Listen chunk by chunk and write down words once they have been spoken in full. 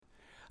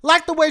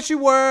Like the way she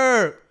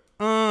work.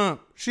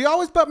 She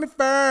always put me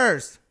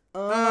first.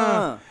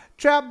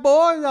 Trap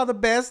boys are the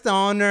best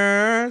on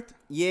earth.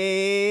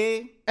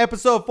 Yeah.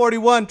 Episode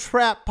 41,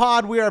 Trap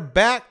Pod. We are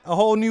back. A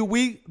whole new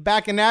week.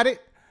 Back and at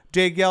it.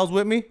 Jay Gell's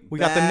with me. We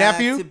got the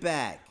nephew. Back to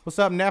back. What's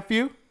up,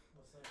 nephew?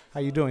 How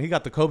you doing? He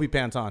got the Kobe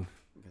pants on.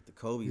 Got the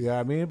Kobe's. You know what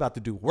I mean? About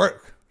to do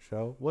work.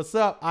 So, what's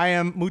up? I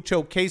am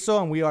Mucho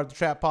Queso, and we are the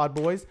Trap Pod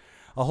Boys.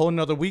 A whole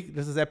nother week.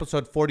 This is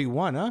episode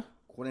 41, huh?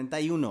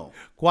 41.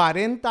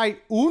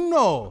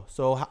 41.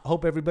 So,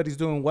 hope everybody's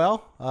doing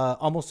well.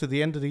 Almost to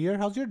the end of the year.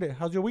 How's your day?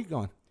 How's your week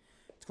going?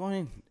 It's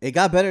going. It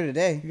got better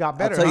today. You got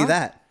better, I'll tell huh? you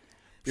that.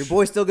 Your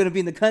boy's still going to be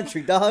in the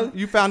country, dog.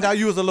 You found out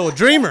you was a little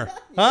dreamer.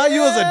 Huh?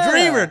 You was a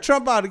dreamer.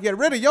 Trump out to get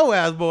rid of your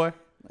ass, boy.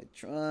 Like,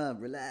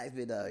 Trump, relax,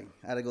 big dog.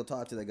 I had to go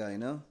talk to that guy, you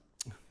know?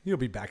 You'll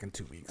be back in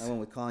 2 weeks. I went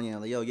with Kanye.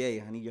 I'm like, yo,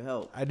 yeah, I need your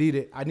help. I need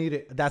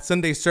it. That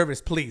Sunday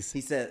service, please.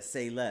 He said,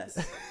 say less.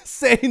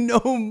 Say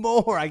no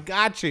more. I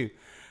got you.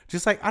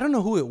 Just like, I don't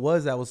know who it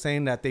was that was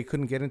saying that they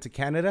couldn't get into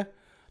Canada.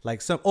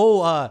 Like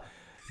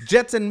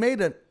Jetson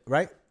made it,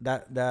 right?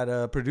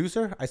 That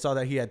producer. I saw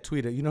that he had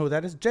tweeted. You know who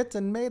that is?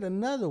 Jetson made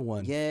another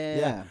one.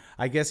 Yeah.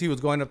 I guess he was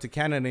going up to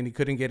Canada and he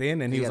couldn't get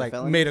in. And he was like,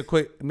 felonies?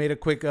 made a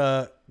quick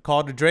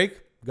call to Drake.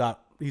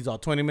 He's all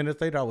 20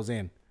 minutes later, I was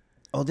in.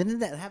 Oh, didn't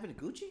that happen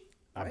to Gucci?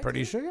 I'm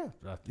pretty sure,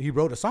 yeah. He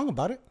wrote a song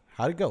about it.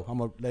 How'd it go? I'm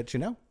going to let you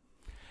know.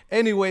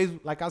 Anyways,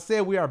 like I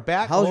said, we are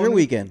back. How was your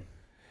weekend?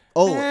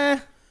 Oh, Eh.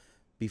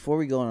 before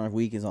we go on our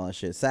weekends and all that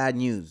shit, sad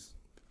news.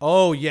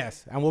 Oh,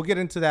 yes. And we'll get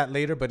into that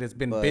later, but it's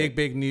been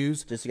big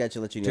news. Just to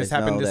let you guys Just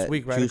happened know this that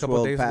week, right? Juice a couple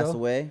WRLD days passed ago.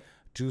 away.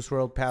 Juice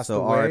WRLD passed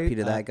So away. RIP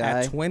to that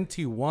guy. At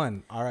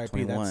 21. RIP.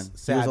 21. That's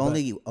sad. He was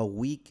only a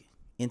week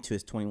into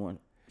his 21.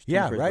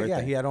 Yeah, right. Birthday.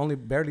 Yeah, he had only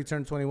barely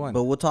turned 21.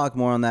 But we'll talk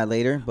more on that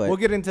later. But we'll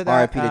get into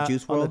that RIP to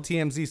Juice on the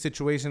WRLD. TMZ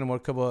situation, and we'll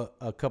cover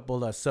a couple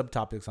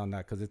subtopics on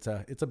that because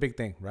it's a big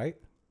thing, right?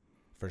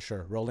 For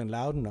sure. Rolling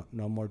Loud,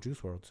 no more Juice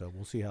WRLD. So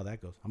we'll see how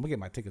that goes. I'm gonna get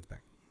my tickets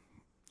back.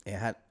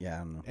 Yeah, I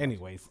don't know.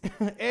 Anyways,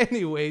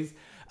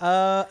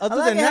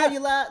 other than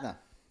that, No.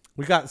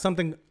 we got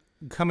something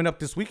coming up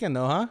this weekend,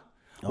 though, huh?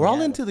 We're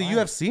all into the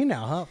UFC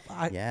now, huh?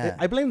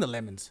 I blame the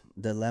lemons.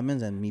 The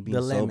lemons and me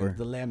being sober.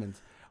 The lemons.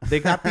 They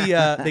got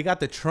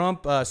the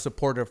Trump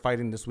supporter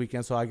fighting this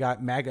weekend, so I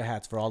got MAGA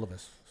hats for all of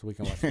us, so we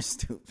can watch. You're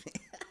stupid.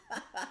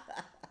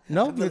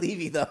 No, I believe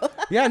you though.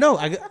 Yeah,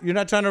 no, you're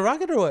not trying to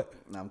rock it or what?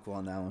 No, I'm cool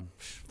on that one.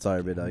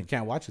 Sorry, big You dog.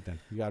 can't watch it then.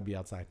 You gotta be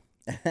outside.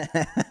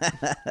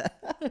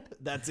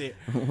 That's it.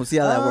 We'll see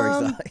how that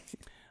works. Dog.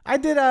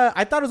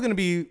 I thought it was gonna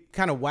be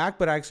kind of whack,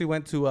 but I actually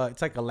went to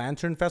it's like a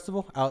lantern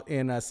festival out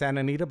in Santa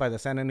Anita by the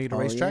Santa Anita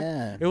racetrack.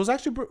 Yeah. It was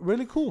actually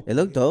really cool. It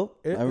looked dope.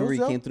 It I remember was you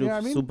dope, came through you know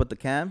what I mean? soup at the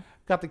cam.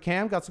 Got the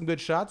cam, got some good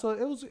shots, so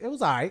it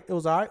was all right. It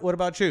was all right. What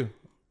about you?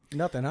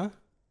 Nothing, huh?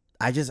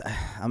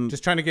 I'm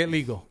Just trying to get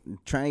legal.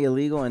 trying to get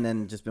legal and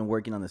then just been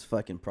working on this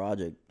fucking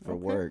project for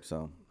work.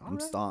 So I'm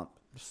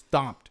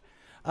Stomped.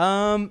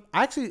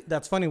 Actually,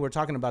 that's funny we're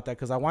talking about that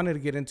because I wanted to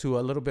get into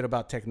a little bit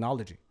about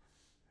technology,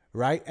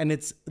 right? And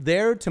it's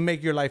there to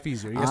make your life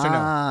easier. Yes or no?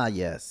 Ah,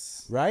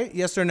 yes. Right?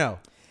 Yes or no?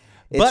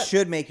 It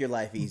should make your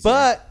life easier.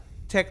 But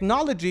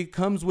technology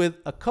comes with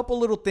a couple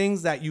little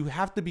things that you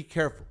have to be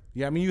careful.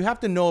 Yeah, I mean, you have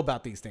to know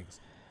about these things,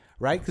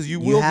 right? Because you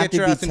will get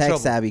your ass in trouble. You have to be tech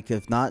savvy.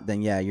 If not,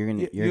 then yeah, you're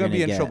gonna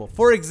be in trouble.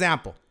 For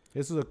example,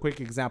 this is a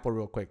quick example,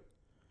 real quick.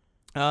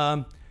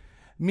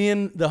 Me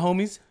and the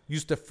homies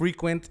used to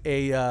frequent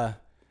an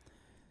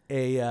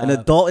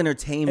adult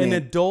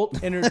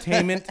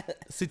entertainment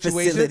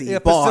situation, facility, a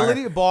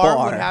bar,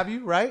 what have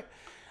you, right?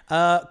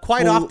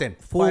 Quite often.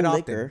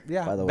 Liquor,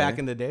 yeah, by the back way.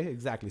 in the day,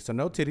 exactly. So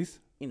no titties.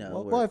 You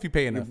know, well, if you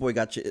pay enough. Your boy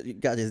got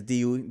his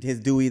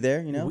Dewey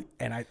there, you know.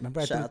 And I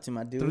remember shout out to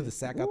my dude. Threw the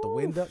sack out the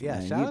window. Yeah,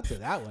 man, shout out to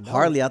that one.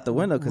 Hardly out the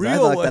window because I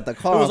Real looked one. at the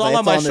car. It was all like,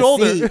 on my the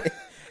shoulder. seat.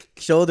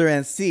 Shoulder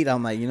and seat.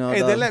 I'm like, you know. Hey,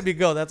 dog. they let me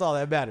go. That's all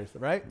that matters,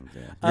 right?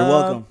 Yeah. You're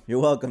welcome. You're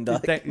welcome,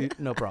 dog.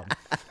 No problem.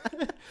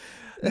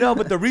 No,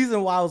 but the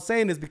reason why I was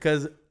saying is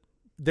because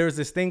there's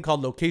this thing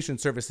called location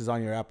services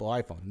on your Apple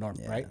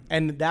iPhone, right?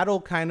 And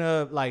that'll kind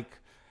of like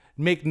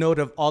make note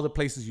of all the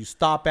places you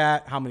stop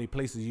at, how many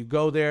places you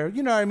go there.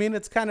 You know what I mean?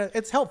 It's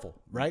helpful,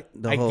 right?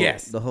 I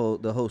guess. The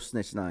whole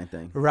Snitch 9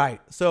 thing.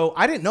 Right. So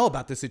I didn't know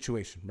about this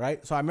situation,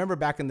 right? So I remember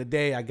back in the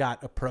day I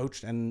got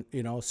approached and,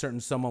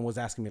 someone was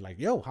asking me like,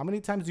 yo, how many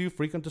times do you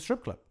frequent the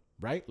strip club?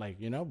 Right? Like,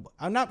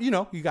 I'm not,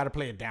 you got to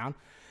play it down.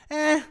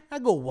 I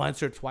go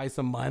once or twice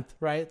a month,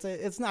 right?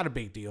 It's not a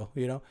big deal,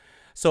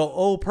 So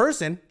old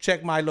person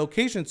checked my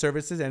location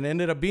services and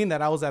ended up being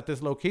that I was at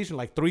this location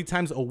like 3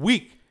 times a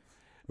week.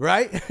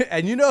 Right?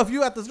 And if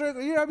you at the strip,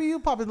 you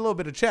pop in a little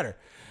bit of cheddar.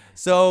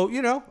 So,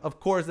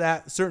 of course,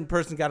 that certain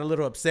person got a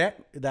little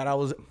upset that I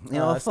was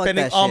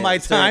spending all my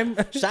time.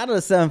 Shout out to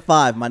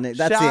 7-5, my nigga.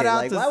 That's Shout it. out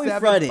Like, to why we 7-5.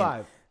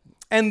 fronting?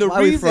 And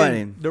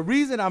the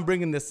reason I'm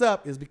bringing this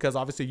up is because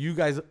obviously you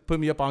guys put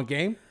me up on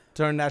game,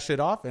 turn that shit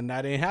off, and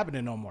that ain't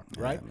happening no more,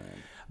 right? Yeah,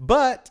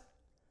 but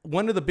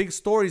one of the big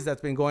stories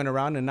that's been going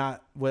around, and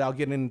not without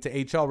getting into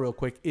HL real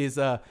quick, is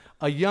a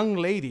young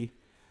lady.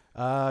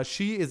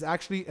 She is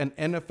actually an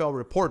NFL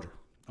reporter.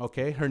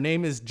 Okay, her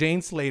name is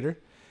Jane Slater,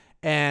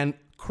 and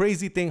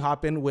crazy thing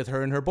happened with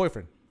her and her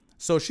boyfriend.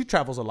 So she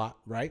travels a lot,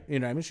 right? You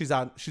know what I mean? She's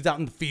out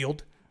in the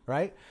field,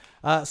 right?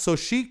 So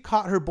she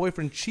caught her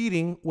boyfriend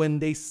cheating when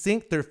they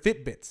synced their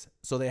Fitbits.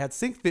 So they had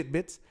synced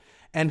Fitbits,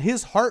 and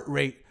his heart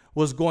rate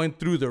was going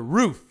through the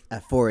roof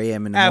At 4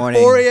 a.m. in the morning.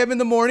 At 4 a.m. in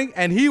the morning,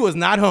 and he was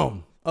not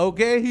home.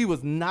 Okay, he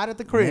was not at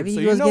the crib. Maybe so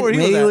he you was know where he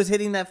maybe was he at. was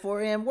hitting that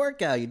 4 a.m.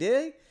 workout. You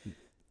dig?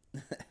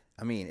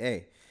 I mean,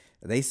 hey,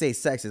 they say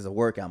sex is a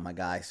workout, my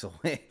guy. So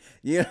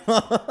you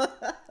know,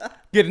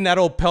 Getting that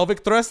old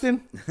pelvic thrust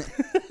in.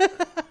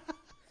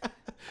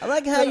 I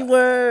like how you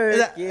work.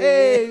 Like,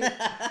 hey.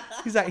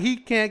 He's like, he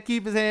can't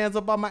keep his hands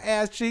up on my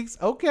ass cheeks.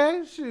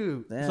 Okay,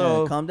 shoot. Yeah,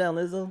 So calm down,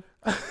 Lizzo.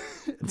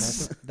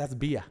 that's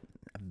Bia.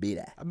 Beat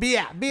that.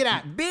 Bia. Beat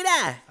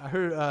that. I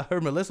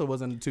heard Melissa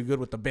wasn't too good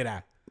with the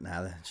Bia.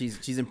 Nah,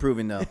 she's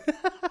improving though.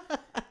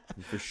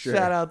 For sure.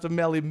 Shout out to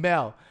Melly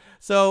Mel.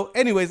 So,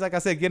 anyways, like I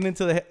said, getting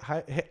into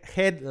the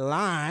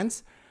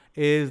headlines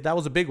that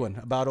was a big one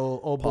about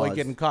old boy Pause.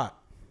 getting caught.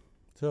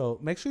 So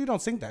make sure you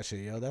don't sink that shit,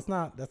 yo. That's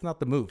not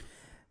the move.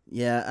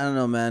 Yeah, I don't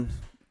know, man.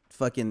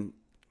 Fucking,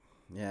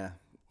 yeah.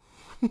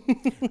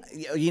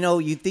 You know,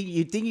 you think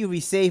you'd be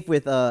safe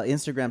with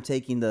Instagram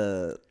taking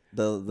the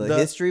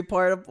history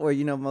part up, or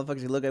you know,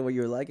 motherfuckers look at what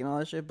you're like and all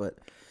that shit, but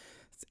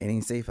it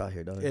ain't safe out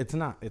here, dog.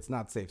 It's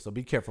not safe. So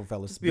be careful,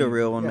 fellas. Just be a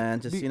real one,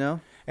 man. Just you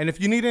know. And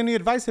if you need any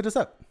advice, hit us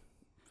up.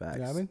 Facts.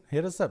 You know what I mean?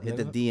 Hit us up. Hit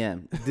the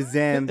DM. The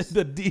Zams.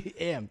 The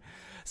DM.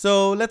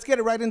 So let's get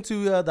it right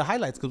into the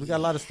highlights because we got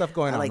a lot of stuff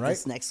going I like on, right?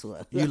 this next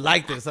one. You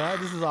like this, huh?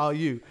 This is all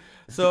you.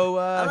 So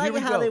I like here we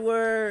how go. they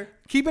were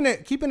Keeping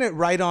it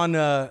right on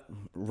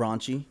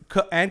raunchy.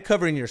 and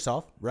covering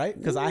yourself, right?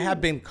 Because I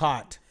have been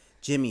caught.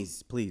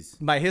 Jimmy's, please.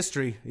 My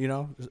history, you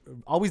know,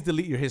 always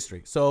delete your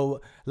history.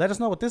 So let us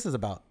know what this is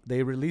about.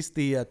 They released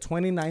the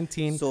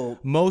 2019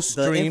 most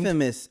the streamed.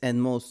 infamous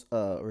and most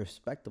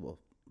respectable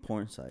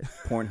porn site,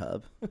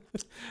 Pornhub,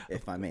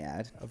 if I may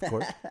add. Of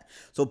course.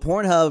 So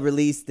Pornhub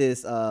released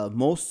this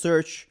most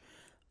search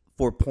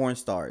for porn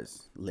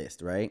stars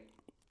list, right?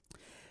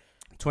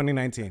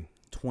 2019.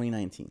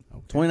 2019.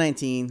 Okay.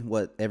 2019,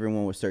 what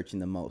everyone was searching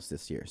the most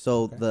this year.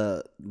 So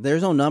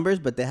there's no numbers,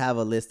 but they have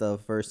a list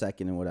of first,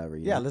 second, and whatever.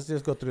 Yeah, know? let's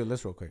just go through the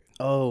list real quick.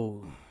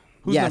 Oh.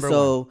 Who's yeah, number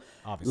so one,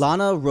 obviously?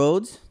 Lana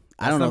Rhodes.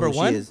 I don't know number who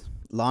one? she is.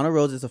 Lana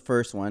Rhodes is the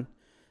first one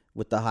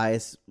with the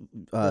highest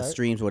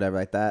streams, whatever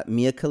like that.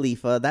 Mia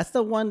Khalifa. That's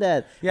the one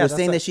that was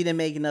saying that she didn't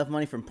make enough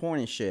money from porn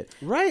and shit.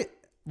 Right.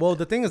 Well,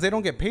 the thing is, they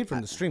don't get paid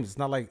from the streams. It's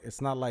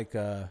not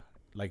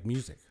like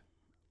music.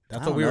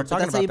 That's what we were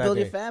talking That's how about you that build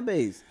day. your fan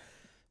base.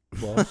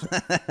 Well,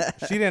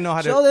 she didn't know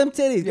how to Show them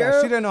titties, Yeah,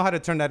 girl. she didn't know how to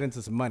turn that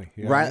into some money.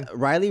 You know what I mean?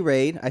 Riley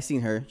Raid. I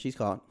seen her. She's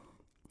caught.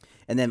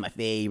 And then my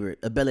favorite,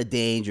 Bella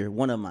Danger.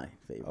 One of my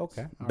favorites.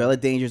 Okay. All Bella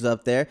Danger's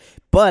up there.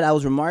 But I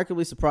was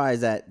remarkably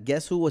surprised that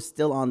guess who was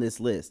still on this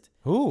list?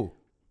 Who?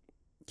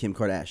 Kim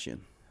Kardashian.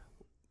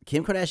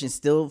 Kim Kardashian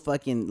still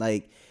fucking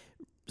like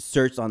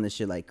searched on this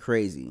shit like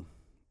crazy.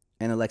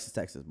 And Alexis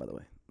Texas, by the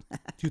way. Do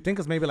you think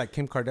it's maybe like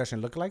Kim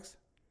Kardashian lookalikes?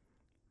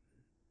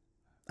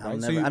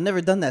 Right, so I've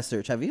never done that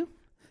search. Have you?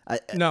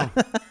 No.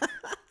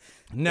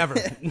 Never.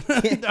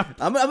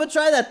 I'm gonna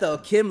try that though.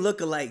 Kim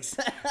lookalikes.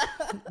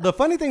 The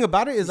funny thing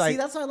about it is See, like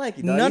that's why I like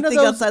you. Dog. none You of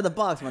think those outside the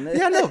box, man.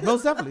 Yeah, no,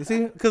 most definitely.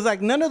 See, because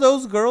like none of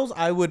those girls,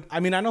 I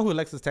mean, I know who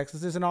Alexis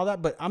Texas is and all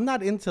that, but I'm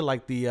not into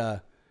like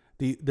the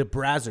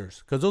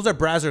brazzers because those are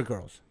brazzer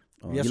girls.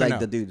 Oh, Yes you or like no?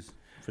 the dudes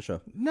for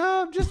sure.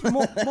 No, just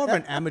more of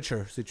an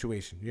amateur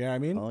situation. You know what I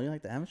mean? Oh, you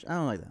like the amateur? I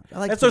don't like that. I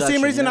like. That's the same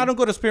production, reason you know? I don't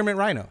go to Spearmint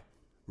Rhino,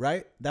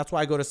 right? That's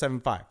why I go to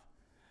 7.5.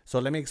 So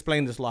let me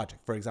explain this logic.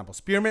 For example,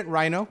 Spearmint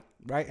Rhino,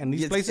 right? And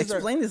these places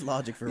explain this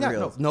logic for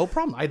real. no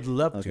problem. I'd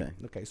love Okay.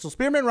 to. Okay, so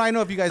Spearmint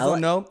Rhino, if you guys I don't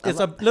like- know, I it's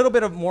a little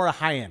bit of more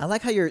high end. I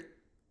like how you're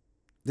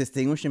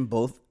distinguishing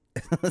both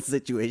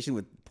situation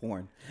with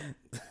porn.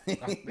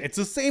 It's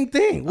the same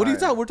thing. What are you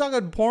talking? We're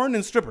talking porn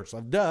and strippers. So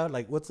duh.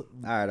 Like what's? All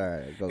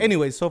right. Go.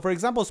 Anyway, so for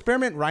example,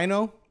 Spearmint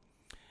Rhino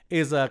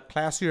is a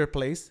classier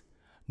place.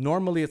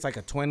 Normally, it's like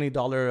a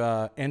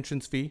 $20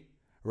 entrance fee,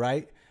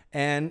 right?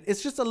 And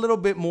it's just a little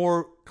bit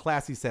more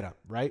classy setup,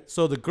 right?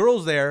 So the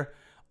girls there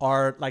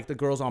are like the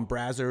girls on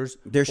Brazzers.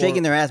 They're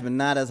shaking their ass, but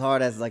not as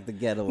hard as like the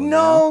ghetto one.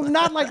 No, you know?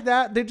 not like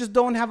that. They just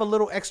don't have a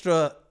little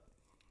extra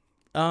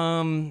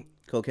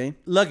Cocaine.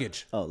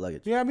 luggage. Oh,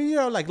 luggage. Yeah, I mean,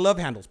 like love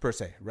handles per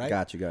se, right?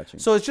 Got you.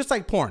 So it's just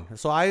like porn.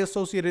 So I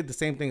associated the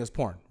same thing as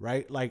porn,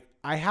 right? Like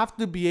I have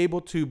to be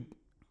able to,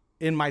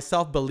 in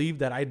myself, believe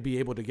that I'd be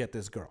able to get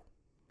this girl.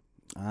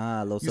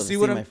 Low see self-esteem,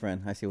 what I'm- my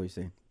friend. I see what you're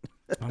saying.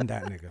 I'm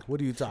that nigga. What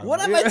are you talking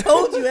What about? have I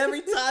told you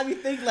every time you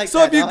think like So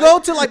that? if you go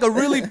to like a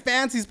really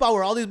fancy spot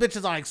where all these bitches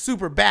are like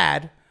super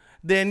bad,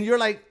 then you're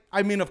like,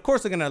 I mean, of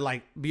course they're gonna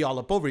like be all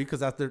up over you because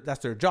that's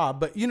their job.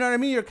 But you know what I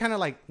mean? You're kind of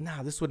like,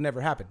 nah, this would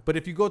never happen. But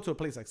if you go to a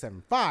place like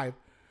 7.5,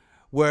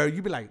 where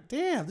you'd be like,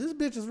 damn, this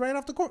bitch is right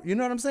off the court. You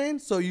know what I'm saying?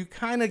 So you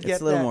kind of get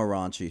it's a little that. more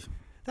raunchy.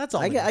 That's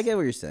all. I it get is.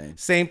 what you're saying.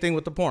 Same thing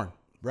with the porn,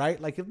 right?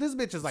 Like if this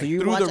bitch is like So you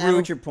through watch the roof.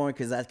 amateur porn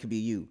because that could be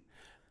you.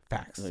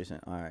 Facts. That's what you're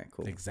saying. All right,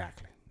 cool.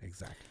 Exactly.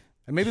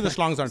 And maybe the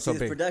schlongs aren't so See this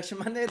big. production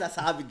Monday? That's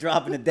how I be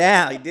dropping it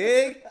down, you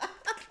dig?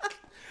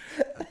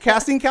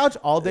 Casting couch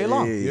all day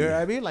long. Hey. You know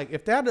what I mean? Like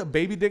if they had a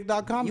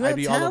babydick.com, You I'd have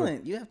be all over.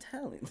 talent. You have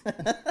talent.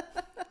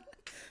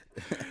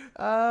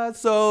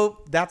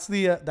 So that's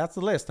the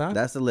list, huh?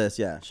 That's the list,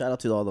 yeah. Shout out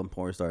to all them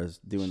porn stars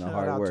doing the Shout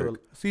hard out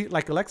work. see,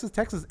 like Alexis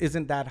Texas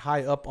isn't that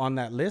high up on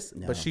that list,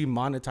 but she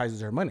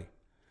monetizes her money.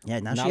 Yeah,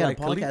 now Not she got like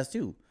a Khalid. podcast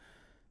too.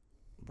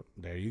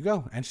 There you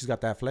go. And she's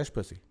got that flesh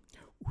pussy.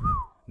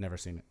 Never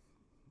seen it.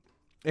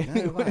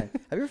 Neither have I. Have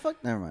you ever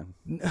fucked? Never mind.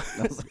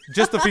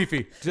 Just the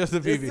Fifi. Just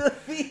the Fifi.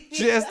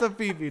 Just the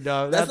Fifi,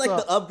 dog. That's like all.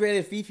 the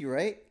upgraded Fifi,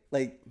 right?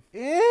 Like,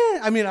 Yeah.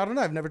 I mean, I don't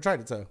know. I've never tried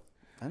it, so.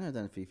 I've never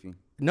done a Fifi.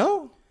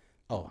 No?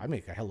 Oh, I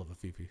make a hell of a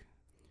Fifi.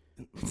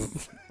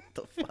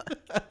 The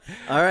fuck?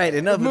 All right,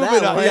 enough of Move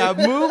that it on. one. Yeah,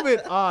 move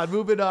it on.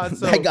 Move it on.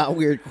 So That got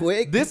weird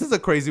quick. this is a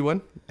crazy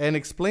one. And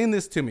explain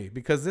this to me,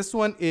 because this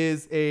one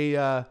is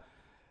a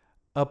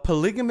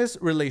polygamous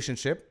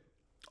relationship.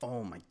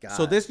 Oh my god.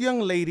 So this young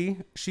lady,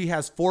 she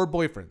has 4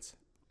 boyfriends.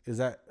 Is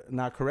that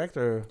not correct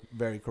or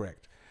very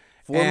correct?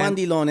 Four And-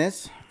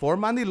 mandilones. 4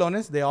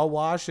 mandilones. They all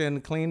wash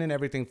and clean and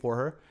everything for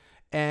her.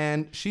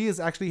 And she is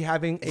actually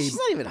having a... She's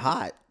not even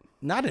hot.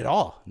 Not at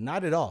all.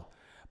 Not at all.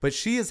 But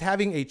she is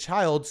having a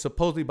child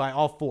supposedly by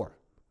all 4,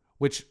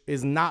 which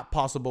is not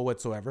possible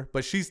whatsoever.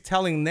 But she's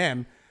telling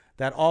them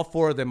that all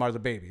 4 of them are the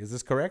baby. Is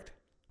this correct?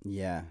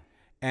 Yeah.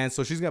 And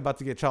so she's about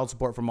to get child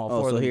support from all 4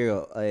 Oh, of so them. here you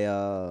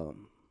go.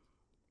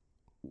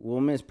 A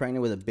woman is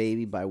pregnant with a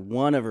baby by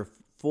one of her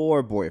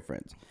 4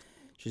 boyfriends.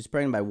 She's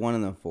pregnant by one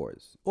of them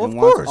 4s. Well, and of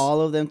wants course.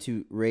 all of them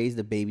to raise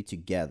the baby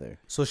together.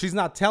 So she's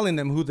not telling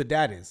them who the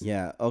dad is.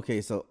 Yeah.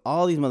 Okay. So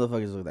all these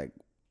motherfuckers look like.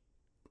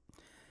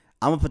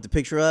 I'm gonna put the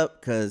picture up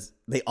because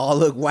they all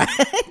look whack.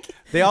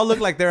 They all look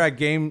like they're at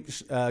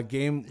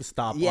GameStop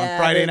on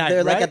Friday night.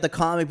 They're like right? at the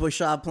comic book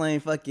shop playing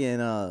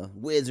fucking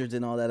Wizards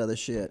and all that other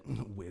shit.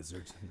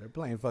 Wizards. They're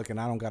playing fucking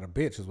I don't got a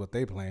bitch is what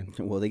they playing.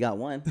 Well, they got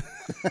one,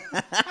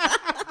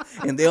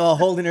 and they all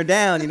holding her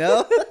down. You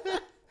know,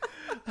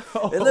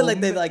 they look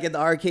like they like at the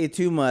arcade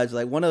too much.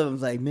 Like one of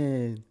them's like,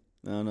 man,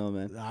 I don't know,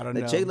 man. I don't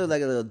the know. chick look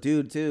like a little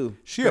dude too.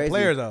 She Crazy. a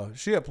player though.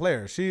 She a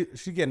player. She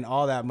getting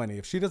all that money.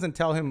 If she doesn't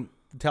tell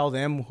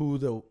them who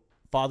the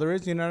father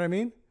is, you know what I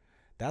mean?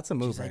 That's a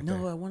move She's right like, there.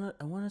 no,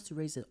 I want us to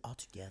raise it all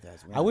together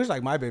as well. I wish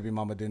like my baby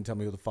mama didn't tell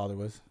me who the father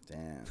was.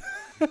 Damn,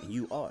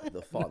 you are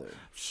the father.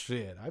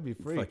 Shit, I'd be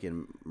free.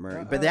 Fucking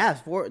Murray. But they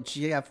have 4.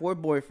 She had 4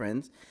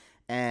 boyfriends,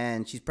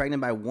 and she's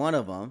pregnant by one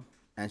of them.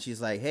 And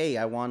she's like, "Hey,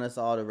 I want us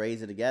all to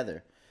raise it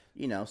together."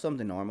 You know,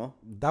 something normal.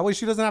 That way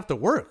she doesn't have to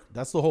work.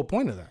 That's the whole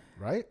point of that,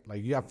 right?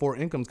 Like you have 4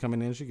 incomes coming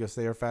in, she can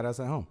stay her fat ass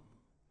at home.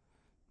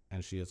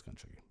 And she is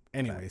country.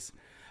 Anyways,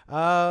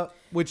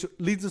 which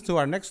leads us to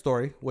our next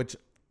story, which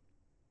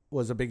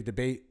was a big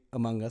debate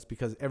among us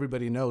because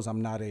everybody knows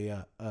I'm not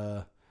a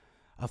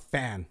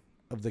fan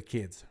of the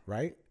kids,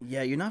 right?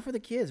 Yeah, you're not for the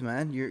kids,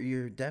 man.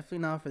 You're definitely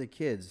not for the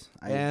kids.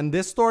 And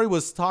this story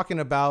was talking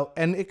about,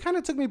 and it kind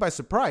of took me by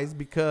surprise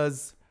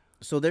because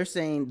So they're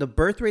saying the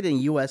birth rate in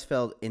the U.S.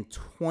 fell in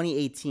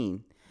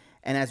 2018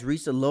 and has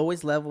reached the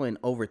lowest level in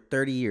over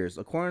 30 years,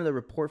 according to the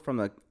report from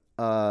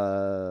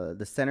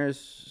the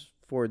Centers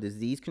for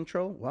Disease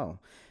Control. Wow.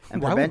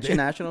 And Why would Prevention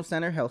they? National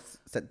Center Health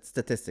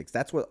Statistics.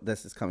 That's what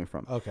this is coming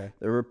from. Okay.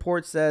 The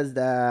report says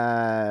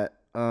that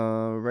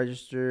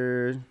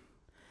registered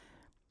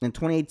in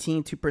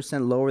 2018,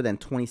 2% lower than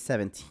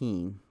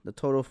 2017. The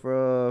total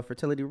for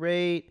fertility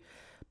rate,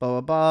 blah,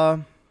 blah,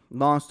 blah.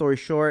 Long story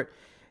short,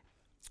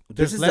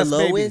 There's this is less the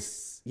lowest.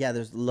 babies Yeah,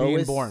 there's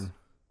lowest born.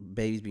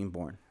 babies being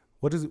born.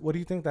 What do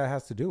you think that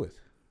has to do with?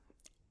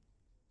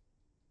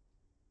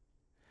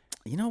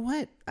 You know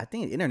what? I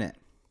think the internet.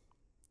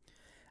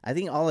 I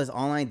think all this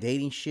online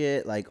dating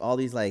shit, like all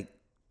these like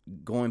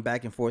going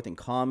back and forth in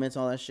comments,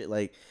 all that shit,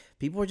 like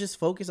people are just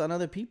focused on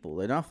other people.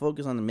 They're not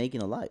focused on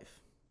making a life.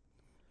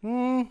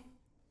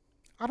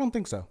 I don't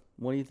think so.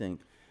 What do you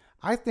think?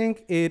 I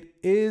think it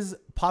is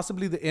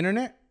possibly the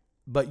internet,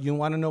 but you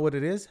want to know what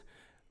it is?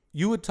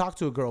 You would talk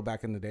to a girl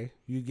back in the day.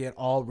 You get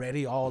all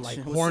ready, all like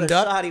What's horned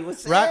up, up, shawty?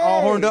 What's right?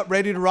 All hey? horned up,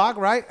 ready to rock,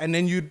 right? And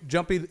then you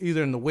jump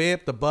either in the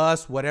whip, the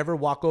bus, whatever,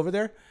 walk over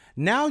there.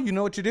 Now you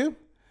know what you do?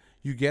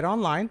 You get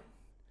online,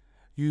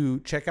 you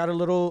check out a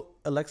little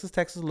Alexis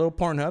Texas, a little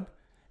Pornhub,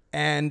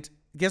 and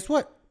guess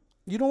what?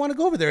 You don't want to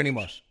go over there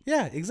anymore.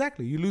 Yeah,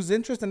 exactly. You lose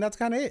interest, and that's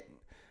kind of it.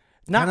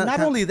 Not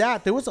only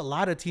that, there was a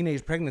lot of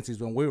teenage pregnancies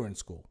when we were in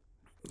school.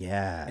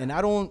 Yeah. And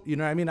I don't, you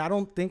know what I mean? I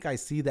don't think I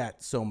see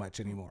that so much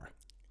anymore.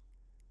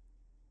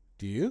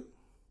 Do you?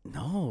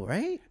 No,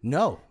 right?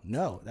 No. That's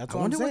I what I'm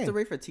wonder what's saying. the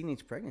rate for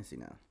teenage pregnancy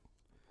now.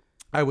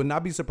 I would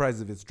not be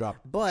surprised if it's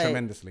dropped But-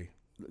 tremendously.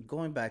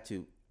 Going back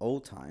to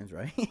old times,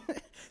 right?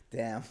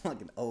 Damn, I'm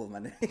fucking old,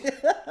 man.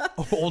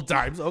 Old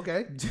times,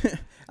 okay.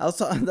 I was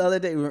talking the other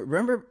day.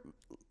 Remember,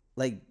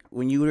 like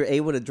when you were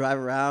able to drive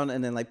around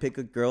and then like pick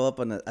a girl up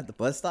at the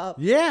bus stop?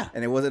 Yeah.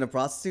 And it wasn't a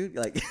prostitute.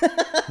 Like,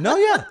 No,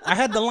 yeah. I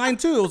had the line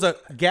too. It was a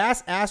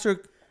gas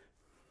asterisk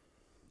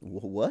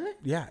What?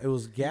 Yeah, it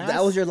was gas.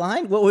 That was your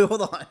line? Wait,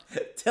 hold on.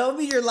 Tell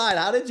me your line.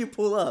 How did you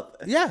pull up?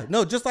 Yeah,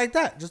 no, just like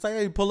that. Just like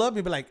that. You pull up,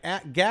 you'd be like,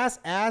 gas,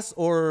 ass,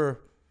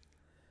 or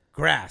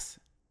grass.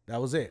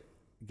 That was it.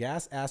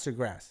 Gas, ass, or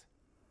grass.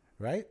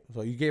 Right?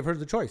 So you gave her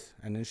the choice.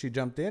 And then she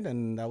jumped in,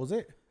 and that was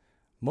it.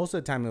 Most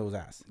of the time, it was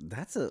ass.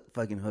 That's a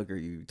fucking hooker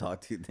you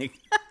talked to.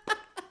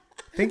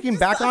 Thinking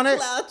back on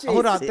it.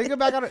 Hold on. Thinking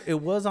back on it. It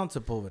was on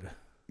Sepulveda.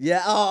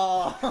 Yeah.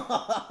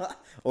 Oh.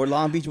 Or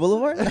Long Beach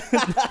Boulevard?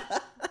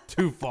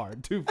 Too far.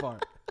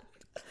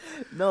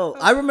 No,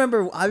 I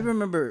remember,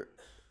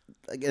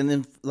 like, and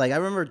then like I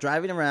remember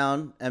driving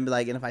around and be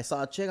like, and if I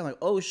saw a chick, I'm like,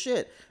 oh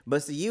shit, but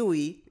it's a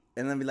Yui,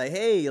 and then be like,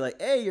 hey,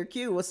 you're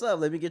cute, what's up?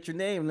 Let me get your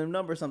name, and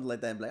number, something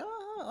like that. And be like,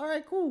 oh, all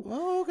right, cool.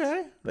 Oh,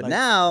 okay. But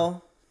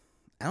now,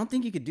 I don't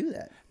think you could do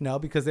that. No,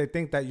 because they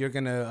think that you're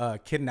gonna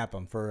kidnap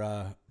them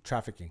for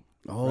trafficking.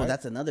 Oh, right?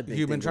 That's another big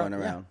thing going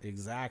around. Yeah,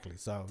 exactly.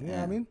 So you know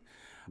what I mean.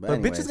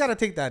 But bitches got to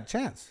take that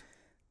chance.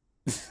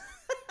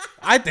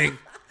 I think.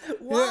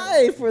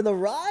 Why? Yeah. For the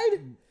ride?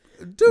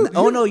 Dude.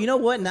 Oh, no. You know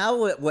what? Now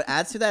what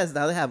adds to that is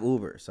now they have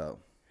Uber. So.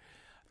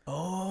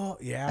 Oh,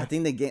 yeah. I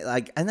think they get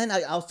like, and then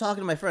I was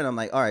talking to my friend. I'm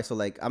like, all right, so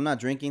like, I'm not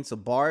drinking. So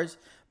bar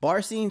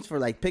scenes for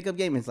like pickup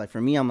game. It's like, for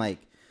me, I'm like,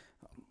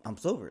 I'm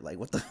sober. Like,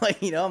 what the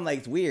fuck? You know, I'm like,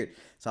 it's weird.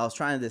 So I was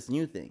trying this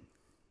new thing.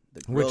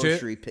 The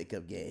grocery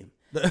pickup game.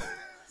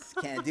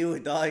 Can't do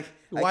it, dog.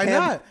 Why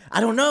not? I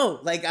don't know.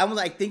 Like, I'm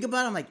like, think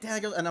about it. I'm like,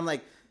 damn, and I'm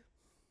like,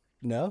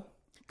 no.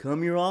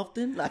 Come here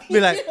often? Like, be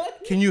like,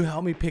 can you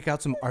help me pick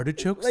out some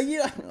artichokes? Like,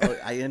 oh,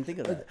 I didn't think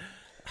of that.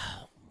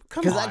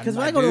 Come on, because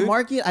when I go to the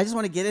market, I just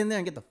want to get in there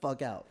and get the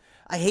fuck out.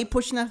 I hate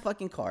pushing that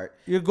fucking cart.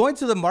 You're going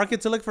to the market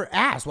to look for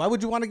ass. Why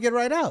would you want to get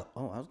right out?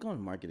 Oh, I was going to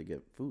the market to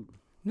get food.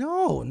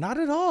 No, not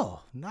at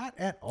all. Not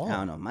at all. I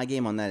don't know. My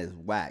game on that is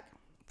whack.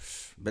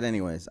 But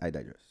anyways, I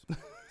digress.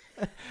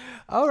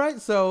 All right,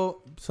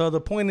 so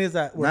the point is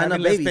that we're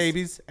having less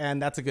babies,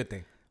 and that's a good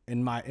thing,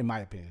 in my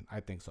opinion. I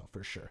think so,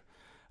 for sure.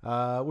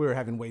 We were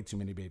having way too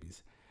many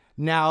babies.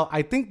 Now,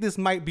 I think this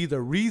might be the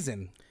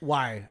reason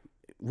why.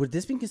 Would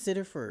this be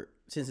considered for,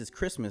 since it's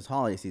Christmas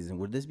holiday season,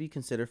 would this be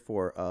considered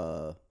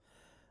for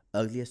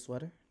ugliest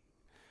sweater?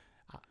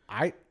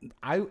 I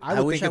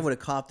wish I would have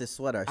copped this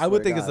sweater. I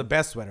would think it's the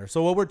best sweater.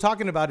 So what we're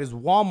talking about is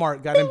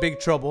Walmart got in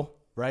big trouble,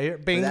 right here.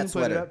 Bing, that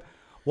sweater. Put it up.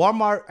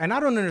 Walmart, and I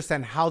don't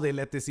understand how they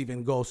let this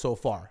even go so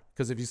far.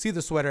 Because if you see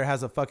the sweater, it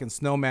has a fucking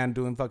snowman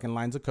doing fucking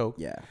lines of coke.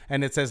 Yeah.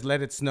 And it says,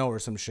 let it snow or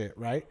some shit,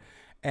 right?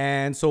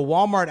 And so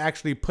Walmart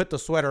actually put the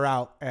sweater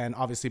out, and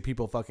obviously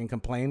people fucking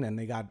complained, and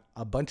they got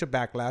a bunch of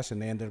backlash,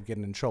 and they ended up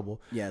getting in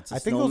trouble. Yeah, it's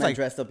a snowman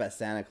dressed up as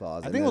Santa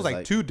Claus. I think it was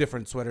like 2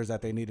 different sweaters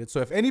that they needed.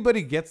 So if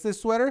anybody gets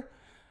this sweater,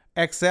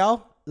 XL,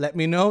 let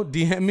me know.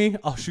 DM me.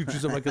 I'll shoot you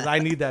some because I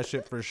need that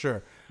shit for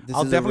sure.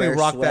 I'll definitely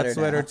rock that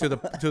sweater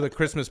to the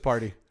Christmas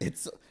party.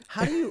 It's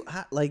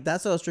like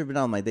that's what I was tripping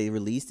out. I'm like, they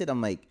released it. I'm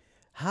like,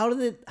 how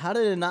did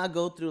it not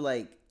go through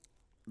like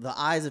the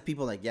eyes of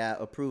people? Like, yeah,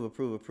 approve.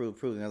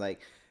 And they're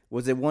like,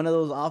 was it one of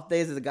those off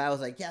days that the guy was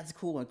like, yeah, it's a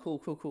cool one,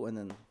 cool, and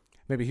then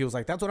maybe he was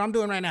like, that's what I'm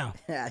doing right now.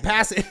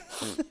 Pass it.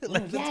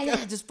 Like,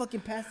 yeah, just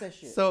fucking pass that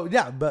shit. So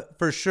yeah, but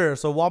for sure.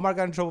 So Walmart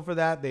got in trouble for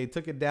that. They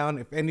took it down.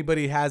 If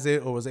anybody has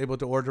it or was able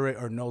to order it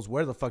or knows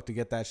where the fuck to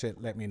get that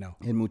shit, let me know.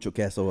 Hit Mucho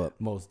Queso up.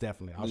 Most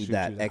definitely. I'll shoot you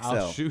that.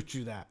 I'll shoot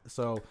you that.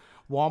 So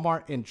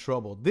Walmart in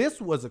trouble.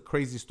 This was a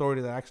crazy story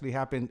that actually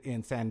happened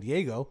in San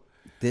Diego.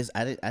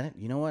 I didn't.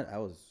 You know what?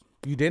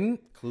 You didn't?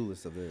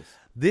 Clueless of this.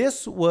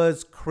 This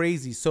was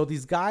crazy. So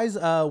these guys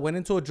went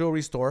into a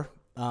jewelry store.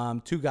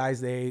 2 guys,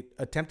 they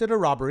attempted a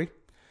robbery.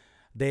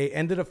 They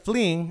ended up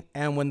fleeing,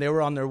 and when they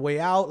were on their way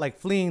out, like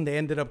fleeing, they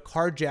ended up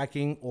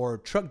carjacking or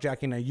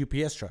truckjacking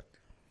a UPS truck.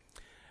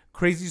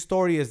 Crazy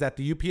story is that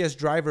the UPS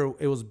driver,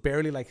 it was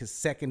barely like his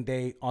second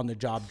day on the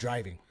job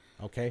driving.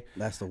 Okay,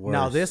 that's the worst.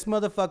 Now this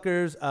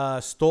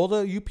motherfuckers stole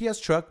the UPS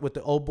truck with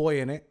the old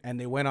boy in it, and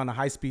they went on a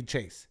high-speed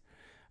chase.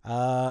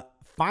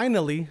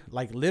 Finally,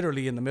 like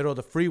literally in the middle of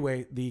the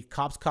freeway, the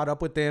cops caught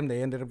up with them.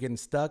 They ended up getting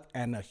stuck,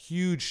 and a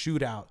huge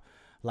shootout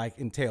like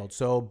entailed.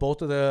 So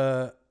both of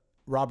the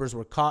robbers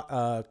were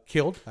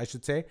killed, I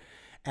should say.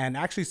 And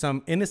actually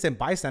some innocent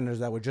bystanders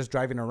that were just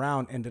driving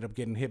around ended up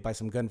getting hit by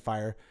some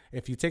gunfire.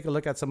 If you take a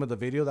look at some of the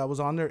video that was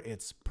on there,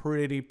 it's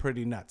pretty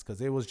nuts.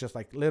 Because it was just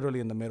like literally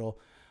in the middle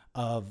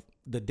of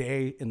the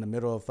day, in the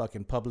middle of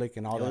fucking public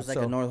and all that. It was like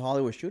a North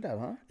Hollywood shootout,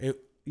 huh?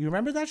 You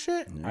remember that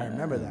shit? Yeah. I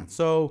remember that.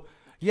 So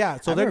yeah,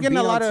 so they're getting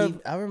a lot of...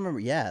 I remember,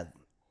 yeah,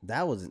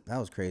 that was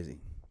crazy.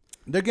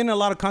 They're getting a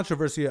lot of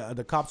controversy.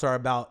 The cops are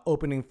about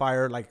opening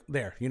fire like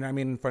there, you know what I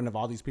mean, in front of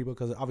all these people,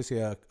 because obviously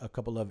a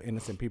couple of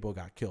innocent people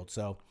got killed.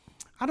 So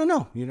I don't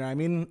know, you know what I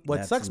mean.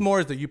 What sucks more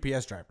is the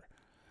UPS driver,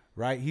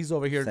 right? He's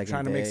over here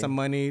trying to make some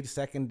money.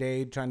 Second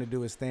day, trying to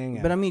do his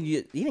thing. But I mean,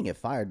 he didn't get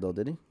fired though,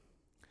 did he?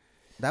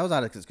 That was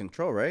out of his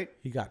control, right?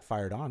 He got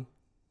fired on.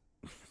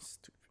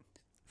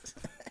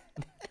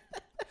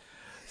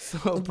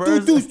 So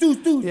prayers,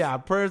 yeah,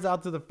 prayers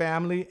out to the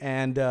family,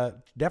 and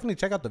definitely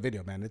check out the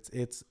video, man.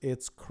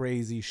 It's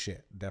crazy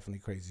shit. Definitely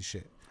crazy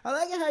shit. I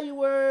like it how you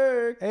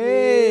work.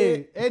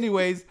 Hey,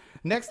 anyways,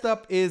 next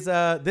up is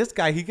this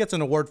guy. He gets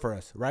an award for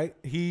us, right?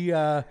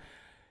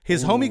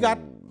 His homie got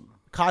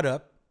caught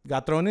up,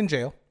 got thrown in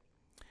jail,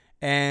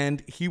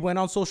 and he went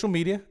on social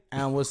media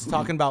and was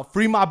talking about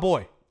free my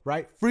boy,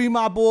 right? Free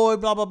my boy,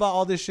 blah blah blah,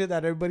 all this shit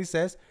that everybody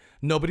says.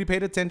 Nobody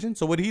paid attention.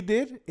 So what he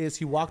did is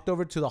he walked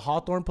over to the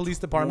Hawthorne Police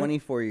Department.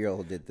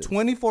 24-year-old did this.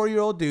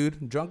 24-year-old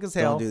dude, drunk as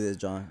hell. Don't do this,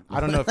 John.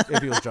 I don't know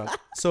if he was drunk.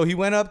 So he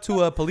went up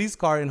to a police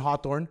car in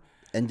Hawthorne.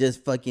 And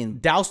just fucking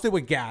doused it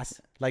with gas.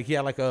 Like he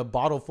had like a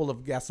bottle full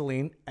of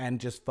gasoline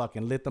and just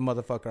fucking lit the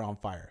motherfucker on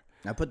fire.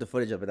 I put the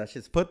footage up, but that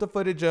shit's... Put the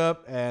footage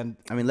up, and...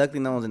 I mean, luckily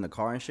no one's in the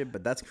car and shit,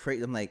 but that's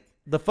crazy. I'm like...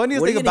 The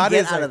funniest thing about it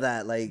is out of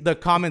that, like the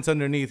comments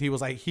underneath. He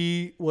was like,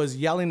 he was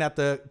yelling at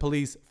the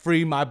police,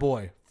 "Free my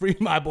boy, free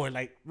my boy!"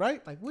 Like,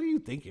 right? Like, what are you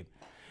thinking?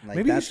 Like,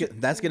 maybe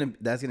that's gonna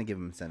give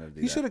him incentive.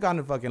 He should have gone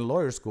to fucking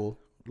law school,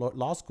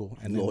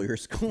 and lawyer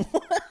school.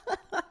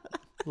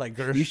 Like,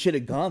 Gersh. You should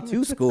have gone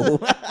to school.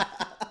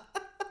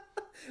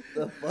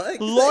 The fuck?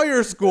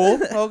 Lawyer school,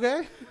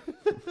 okay?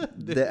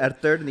 The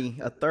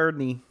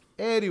attorney.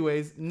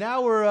 Anyways,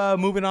 now we're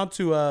moving on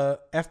to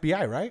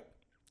FBI, right?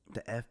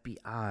 The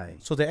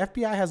FBI. So the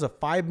FBI has a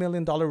 $5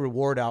 million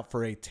reward out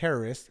for a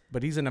terrorist,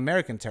 but he's an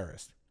American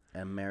terrorist.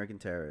 American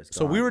terrorist.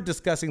 So we were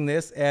discussing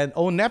this, and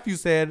old nephew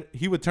said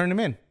he would turn him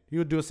in. He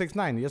would do a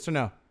 6'9". Yes or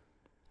no?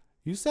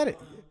 You said it.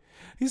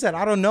 He said,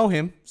 I don't know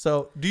him.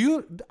 So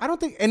I don't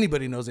think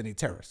anybody knows any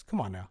terrorists.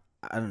 Come on now.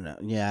 I don't know.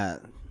 Yeah.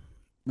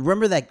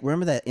 Remember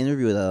that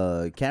interview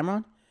with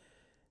Cameron?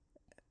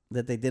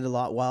 That they did a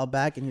while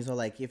back, and he's all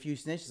like, if you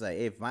snitch, it's like,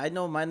 hey, if I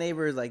know my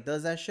neighbor is like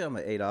does that shit, I'm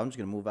like, hey, dog, I'm just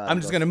gonna move out.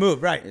 I'm just gonna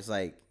move, right? It's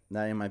like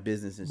not in my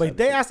business. And but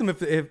they asked him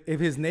if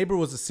his neighbor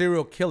was a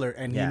serial killer,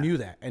 and he knew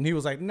that, and he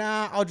was like,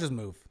 nah, I'll just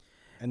move.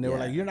 And they were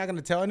like, you're not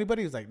gonna tell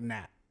anybody? He was like,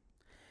 nah.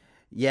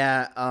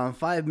 Yeah,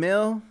 $5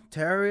 million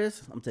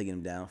terrorist. I'm taking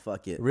him down.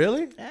 Fuck it.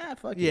 Really? Yeah,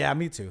 fuck it. Yeah,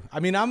 me too. I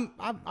mean, I'm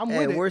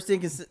hey, with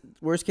it.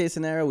 Worst case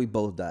scenario, we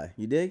both die.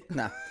 You dig?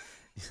 Nah.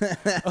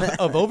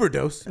 Of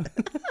overdose.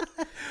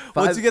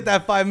 Once you get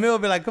that $5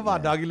 million, be like, come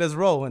on, doggy, let's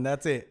roll, and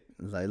that's it.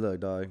 It's like, look,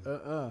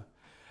 dog.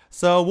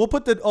 So we'll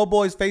put the old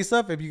boy's face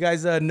up. If you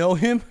guys know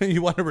him and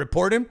you want to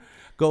report him,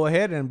 go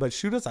ahead but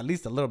shoot us at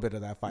least a little bit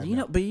of that $5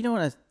 million. But you know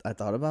what I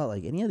thought about?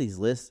 Like any of these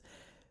lists,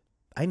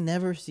 I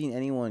never seen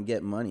anyone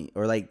get money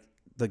or like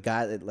the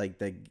guy that like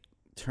the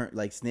turn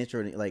like snitch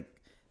or like.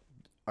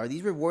 Are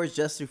these rewards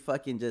just to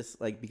fucking just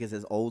like because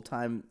his old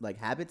time like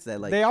habits that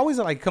like they always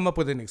like come up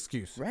with an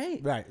excuse,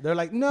 right? They're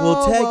like, no.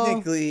 Well,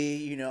 technically,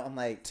 you know, I'm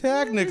like,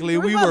 technically,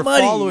 we were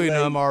following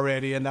him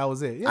already, and that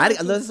was it. Yeah,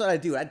 that's what I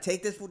do. I'd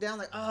take this fool down,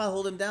 like,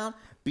 hold him down,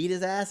 beat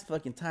his ass,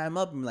 fucking tie him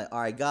up, and be like,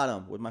 all right, got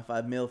him with my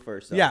 $5 million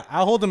first. So yeah,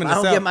 I'll hold him in the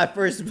cell. I don't get my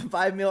first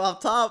 $5 million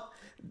off top.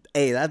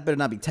 Hey, that better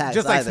not be taxed.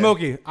 Just like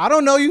Smokey. I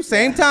don't know you.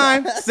 Same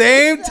time.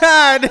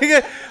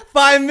 Nigga.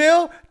 $5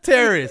 million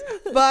terrorist.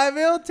 $5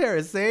 million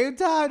terrorist. Same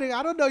time, nigga.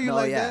 I don't know you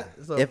that.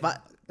 So. If I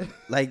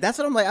like, that's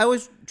what I'm like. I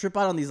always trip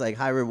out on these like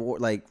high reward,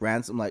 like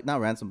ransom, like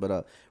not ransom,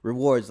 but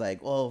rewards.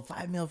 Like, oh,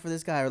 $5 million for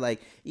this guy, or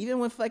like even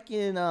with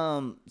fucking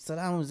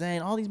Saddam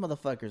Hussein, all these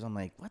motherfuckers. I'm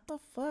like, what the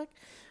fuck?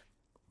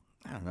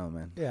 I don't know,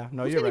 man. Yeah,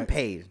 no, Who's you're getting right.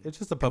 paid. It's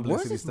just a publicity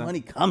Where's this stunt.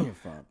 money coming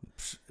from?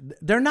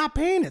 They're not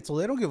paying it, so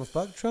they don't give a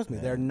fuck. Trust me,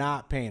 they're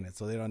not paying it,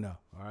 so they don't know.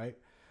 All right.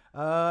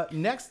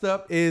 Next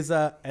up is,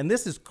 and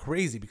this is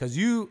crazy because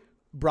you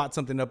brought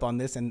something up on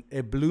this, and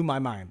it blew my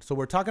mind. So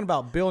we're talking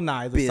about Bill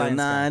Nye, the science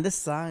guy. the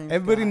science.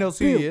 Everybody knows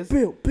who he is.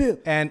 Bill.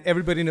 And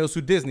everybody knows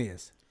who Disney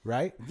is,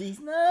 right?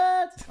 These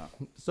nuts.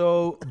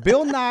 So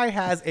Bill Nye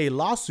has a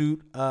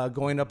lawsuit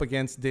going up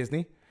against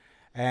Disney.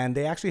 And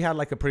they actually had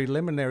like a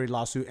preliminary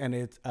lawsuit, and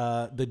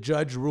the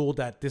judge ruled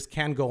that this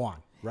can go on,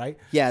 right?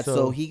 Yeah,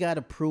 so he got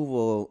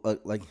approval,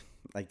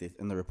 like this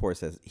in the report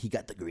says, he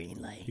got the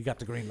green light. He got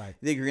the green light.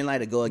 The green light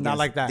to go against Not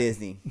like that.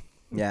 Disney.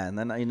 Yeah, and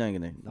then you're not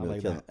gonna really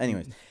like kill that. him.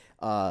 Anyways,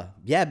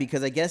 yeah,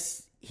 because I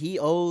guess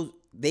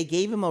they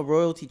gave him a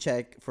royalty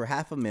check for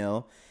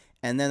 $500,000,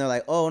 and then they're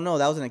like, oh no,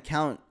 that was an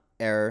account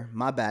error.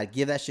 My bad.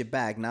 Give that shit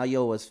back. Now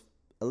yo was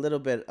a little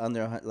bit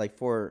under like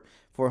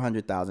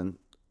 400,000.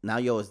 Now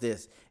yo is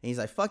this, and he's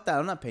like, fuck that,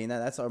 I'm not paying that.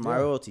 That's my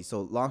royalty.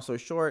 So long story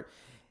short,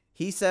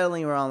 he's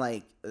settling around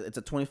like it's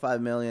a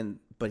 $25 million,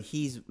 but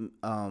he's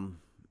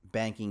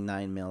banking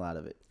 $9 million out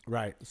of it.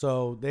 Right.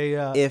 So they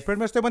pretty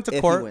much went to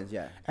if court, he wins,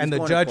 yeah. And He's the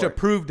going to judge court.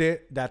 approved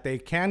it that they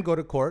can go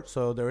to court.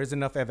 So there is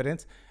enough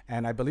evidence,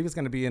 and I believe it's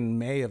going to be in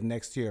May of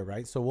next year,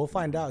 right? So we'll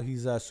find out.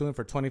 He's suing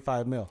for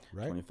 $25 million,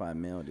 right? $25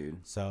 million, dude.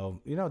 So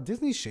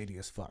Disney's shady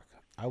as fuck.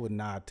 I would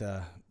not.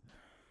 I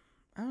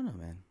don't know,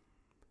 man.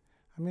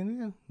 I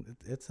mean, yeah,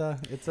 it's a.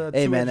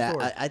 Hey, man,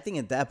 sword. I think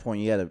at that point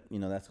you gotta,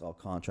 that's all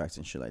contracts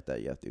and shit like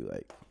that. You have to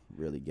like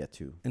really get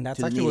to. And that's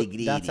to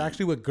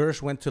actually what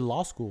Gersh went to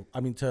law school.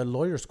 I mean, to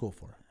lawyer school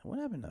for. What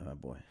happened to my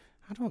boy?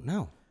 I don't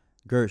know.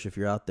 Gersh, if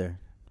you're out there,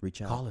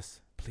 reach out. Call us,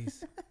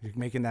 please. You're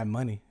making that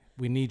money.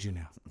 We need you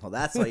now. Well,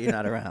 that's why you're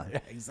not around. Yeah,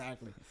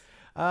 exactly.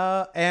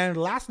 And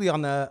lastly,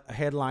 on the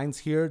headlines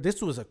here,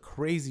 this was a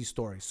crazy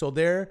story. So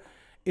there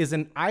is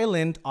an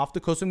island off the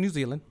coast of New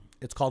Zealand.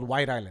 It's called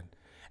White Island,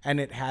 and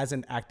it has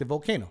an active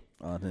volcano.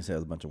 Oh, I didn't say it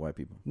was a bunch of white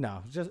people.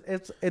 No,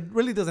 it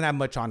really doesn't have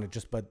much on it,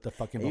 just but the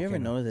fucking volcano. You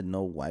ever notice that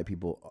no white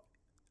people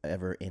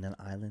ever in an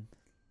island?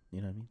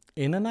 You know what I mean?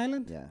 In an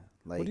island? Yeah.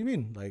 Like, what do you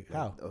mean? Like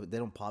how? They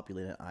don't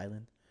populate an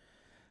island.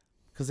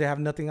 Because they have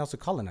nothing else to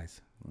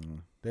colonize.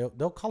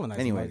 They'll colonize.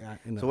 Anyway,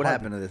 so what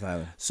happened to this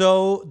island?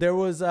 So there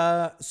was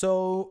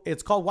so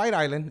it's called White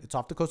Island. It's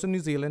off the coast of New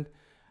Zealand.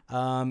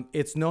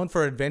 It's known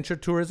for adventure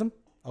tourism.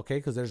 Okay,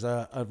 because there's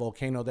a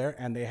volcano there,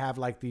 and they have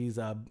like these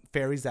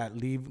ferries that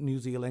leave New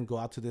Zealand, go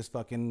out to this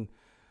fucking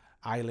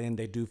island.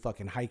 They do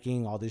fucking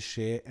hiking, all this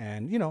shit,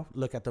 and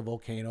look at the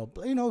volcano.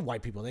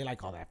 White people, they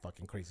like all that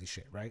fucking crazy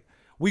shit, right?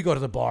 We go to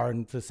the bar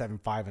and to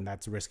 7-5, and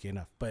that's risky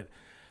enough. But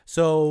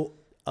so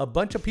a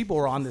bunch of people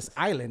were on this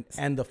island,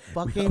 and the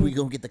fucking we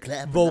gonna get the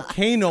clap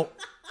volcano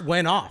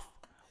went off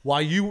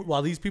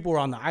while these people were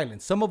on the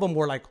island. Some of them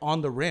were like on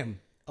the rim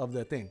of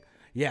the thing.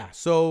 Yeah.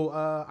 So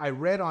I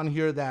read on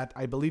here that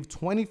I believe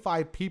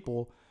 25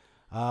 people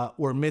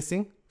were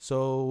missing.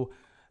 So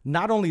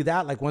not only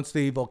that, like once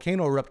the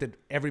volcano erupted,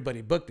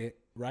 everybody booked it,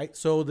 right?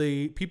 So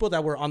the people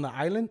that were on the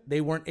island,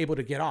 they weren't able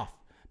to get off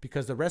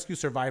because the rescue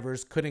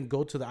survivors couldn't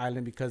go to the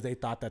island because they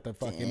thought that the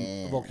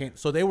fucking volcano.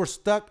 So they were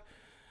stuck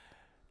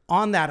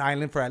on that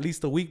island for at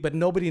least a week, but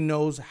nobody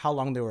knows how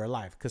long they were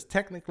alive. Because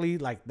technically,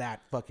 like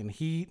that fucking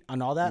heat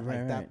and all that,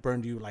 that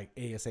burned you like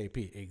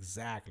ASAP.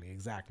 Exactly.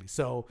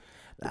 So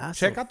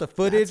check out the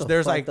footage.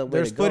 There's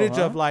footage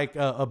of like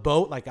a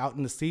boat like out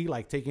in the sea,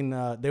 like taking.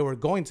 They were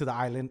going to the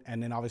island,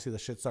 and then obviously the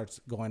shit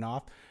starts going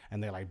off,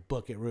 and they like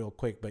book it real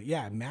quick. But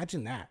yeah,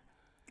 imagine that.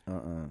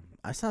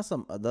 I saw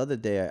the other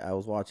day. I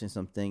was watching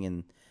something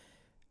and.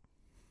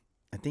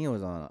 I think it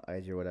was on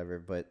IG or whatever,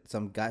 but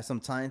some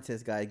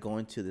scientist guy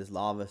going to this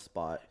lava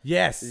spot.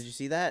 Yes. Did you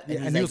see that? Yeah,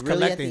 and and he like was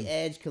really collecting. at the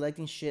edge,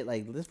 collecting shit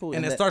like this fool.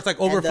 And it starts like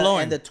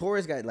overflowing. And the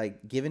tourist guy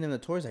like giving him the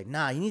tour is like,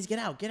 nah, he needs to get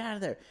out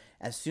of there.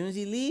 As soon as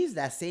he leaves,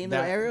 that same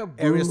little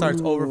area starts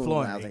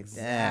overflowing. I was like,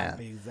 damn.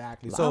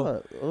 Exactly.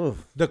 Lava, so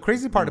the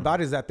crazy part about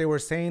it is that they were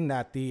saying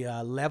that the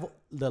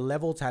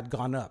levels had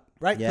gone up,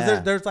 right? Yeah.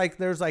 There's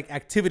like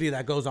activity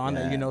that goes on,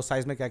 that,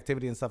 seismic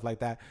activity and stuff like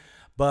that.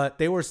 But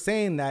they were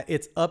saying that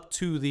it's up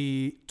to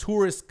the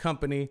tourist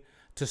company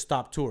to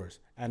stop tours.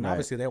 And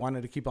obviously they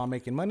wanted to keep on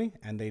making money,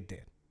 and they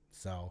did.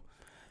 So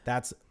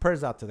that's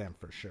prayers out to them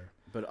for sure.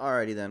 But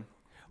alrighty then.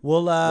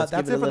 Well,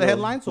 that's it for the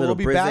headlines. So we'll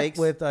be back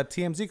with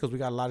TMZ because we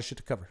got a lot of shit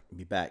to cover.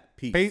 Be back.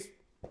 Peace.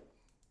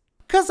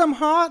 Because I'm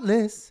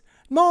heartless.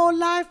 More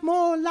life,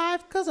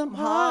 because I'm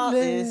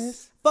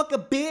heartless. Fuck a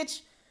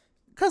bitch.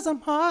 Because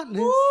I'm heartless.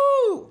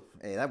 Woo!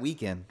 Hey, that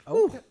weekend.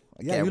 Okay.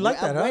 Yeah, you like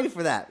that, huh? I'm waiting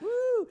for that. Woo!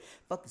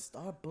 Fucking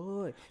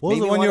Starboy. What was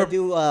the one you were...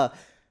 do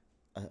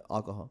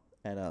alcohol.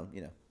 And,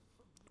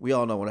 we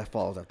all know when that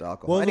falls after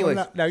alcohol. Anyways.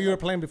 Now, you were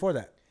playing before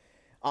that.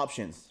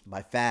 Options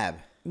by Fab.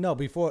 No,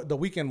 before the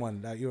weekend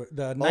one. That you were,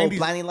 the 90s.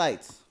 Blinding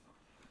Lights.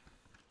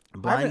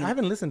 I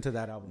haven't listened to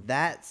that album.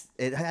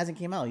 It hasn't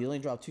came out. He only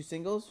dropped 2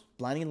 singles,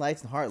 Blinding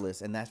Lights and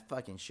Heartless, and that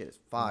fucking shit is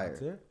fire.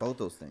 That's it? Both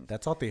those things.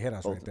 That's all they hit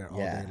us right there all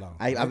day long.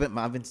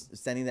 I've been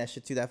sending that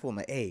shit to that fool. I'm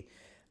like, hey,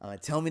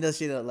 tell me that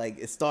shit like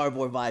it's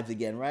Starboy vibes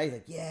again, right? He's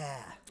like,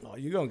 yeah. Oh,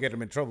 you gonna get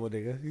him in trouble,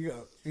 nigga.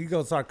 You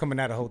gonna start coming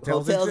out of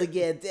hotels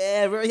again.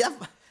 Damn, bro.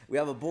 We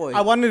have a boy.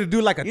 I wanted to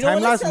do like a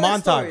time-lapse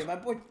montage. My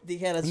boy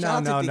Tijeras.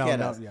 Shout out to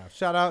Tijeras. Yeah,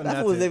 shout out.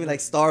 That fool was living like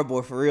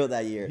Starboy for real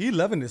that year. He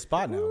loving this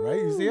spot now, right?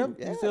 You see him?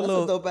 Yeah, that's a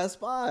dope ass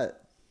spot.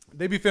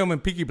 They be filming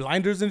Peaky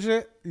Blinders and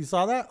shit. You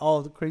saw that?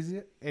 All the crazy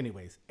shit.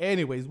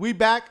 Anyways, we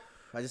back.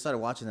 I just started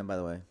watching them, by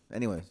the way.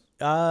 Anyways.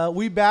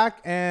 We back,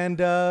 and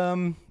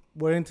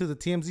we're into the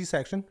TMZ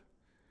section.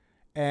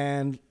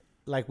 And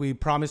like we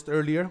promised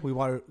earlier, we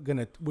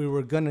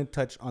were gonna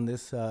touch on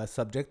this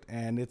subject,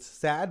 and it's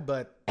sad,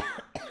 but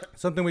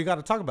something we got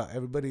to talk about.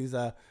 Everybody's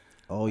got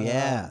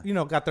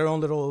their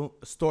own little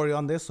story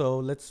on this, so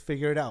let's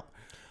figure it out.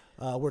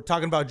 We're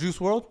talking about Juice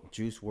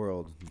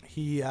WRLD.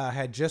 He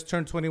had just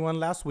turned 21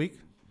 last week.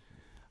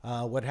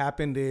 What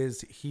happened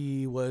is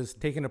he was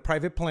taking a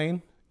private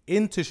plane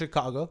into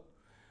Chicago.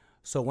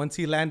 So once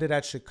he landed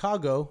at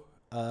Chicago,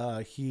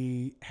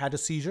 he had a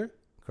seizure,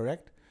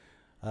 correct?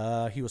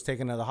 He was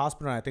taken to the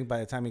hospital, and I think by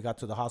the time he got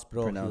to the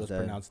hospital, he was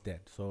pronounced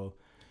dead. So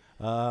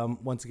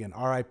once again,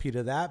 RIP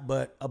to that.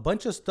 But a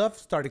bunch of stuff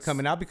started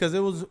coming out because it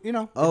was,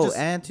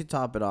 and to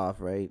top it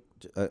off, right?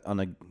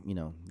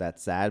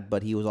 That's sad.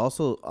 But he was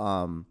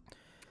also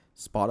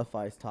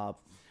Spotify's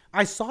top.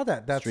 I saw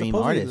that. That's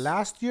supposedly artist.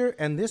 Last year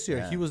and this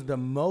year, he was the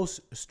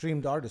most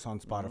streamed artist on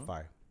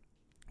Spotify,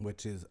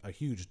 which is a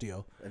huge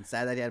deal. And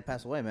sad that he had to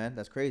pass away, man.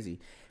 That's crazy.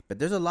 But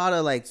there's a lot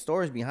of like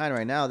stories behind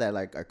right now that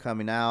like are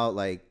coming out.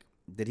 Like,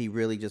 did he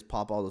really just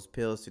pop all those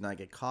pills to not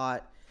get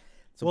caught?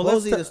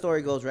 Supposedly the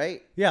story goes,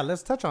 right? Yeah,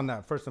 let's touch on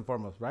that first and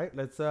foremost, right?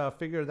 Let's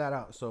figure that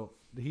out. So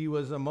he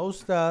was the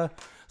most, so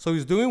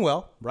he's doing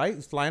well, right?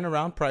 He's flying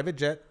around, private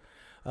jet.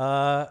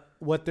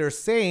 What they're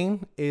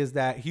saying is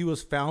that he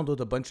was found with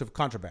a bunch of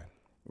contraband.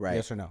 Right.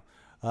 Yes or no?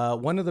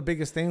 One of the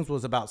biggest things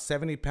was about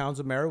 70 pounds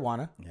of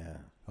marijuana. Yeah.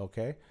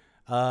 Okay.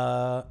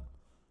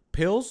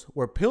 Pills.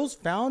 Were pills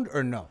found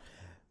or no?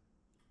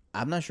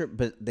 I'm not sure,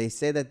 but they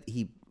say that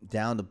he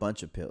downed a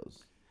bunch of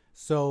pills.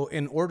 So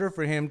in order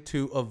for him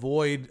to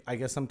avoid, I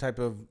guess, some type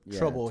of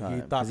trouble, he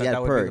time. thought 'Cause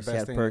that would be the best He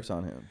had thing. perks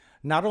on him.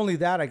 Not only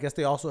that, I guess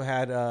they also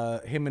had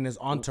him and his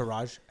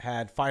entourage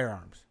had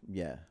firearms,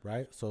 Yeah.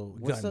 right? So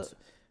What's guns.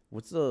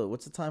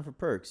 the time for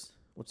perks?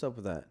 What's up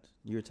with that?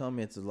 You were telling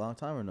me it's a long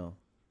time or no?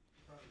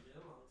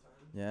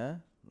 Yeah.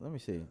 Let me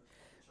see.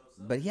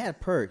 But he had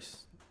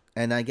perks,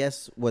 and I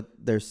guess what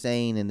they're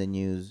saying in the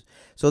news.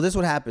 So this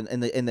would happen in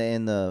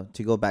the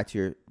to go back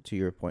to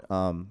your point.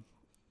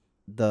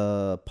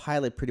 The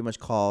pilot pretty much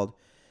called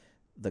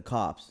the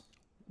cops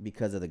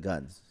because of the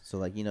guns. So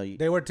like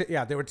They were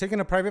they were taking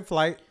a private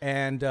flight,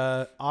 and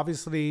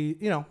obviously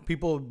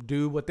people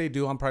do what they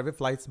do on private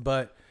flights,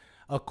 but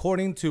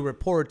according to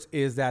reports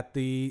is that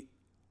the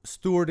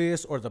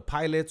stewardess or the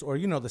pilots or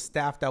the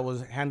staff that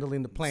was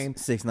handling the plane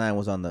 6ix9ine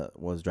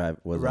was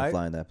right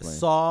flying that plane.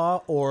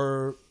 saw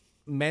or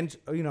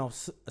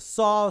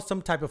saw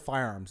some type of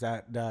firearms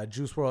that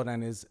Juice WRLD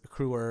and his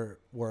crew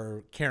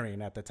were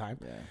carrying at the time.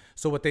 Yeah.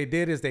 So what they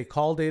did is they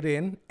called it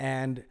in,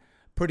 and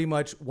pretty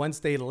much once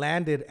they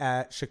landed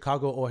at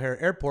Chicago O'Hare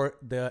Airport,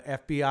 the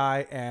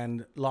FBI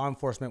and law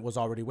enforcement was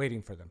already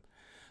waiting for them.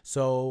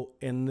 So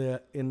in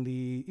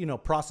the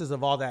process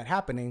of all that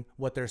happening,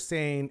 what they're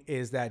saying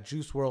is that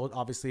Juice WRLD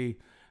obviously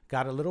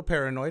got a little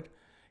paranoid.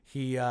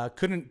 He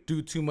couldn't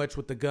do too much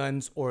with the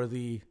guns or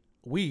the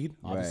weed,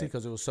 obviously,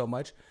 because it was so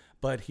much.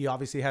 But he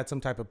obviously had some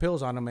type of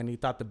pills on him, and he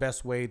thought the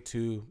best way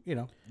to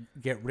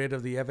get rid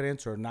of the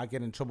evidence or not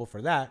get in trouble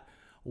for that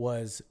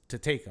was to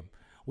take them.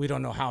 We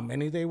don't know how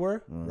many they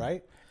were,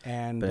 right?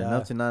 And But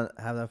enough to not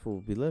have that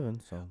fool be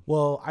living. So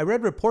well, I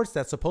read reports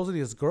that supposedly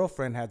his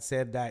girlfriend had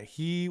said that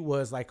he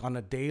was like on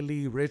a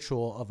daily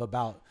ritual of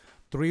about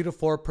 3 to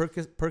 4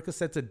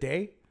 Percocets a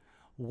day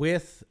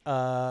with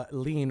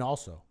lean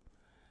also.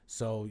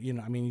 So,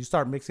 you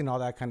start mixing all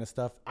that kind of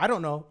stuff. I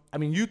don't know. I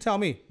mean, you tell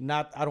me.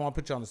 I don't want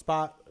to put you on the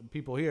spot.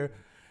 People here,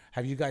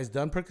 have you guys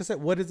done Percocet?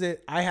 What is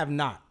it? I have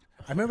not.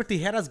 I remember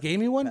Tijeras gave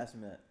me one. pass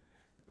me that.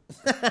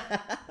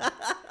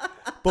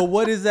 But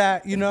what is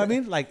that? You know what I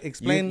mean? Like,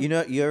 explain.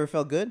 You ever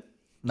felt good?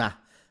 Nah.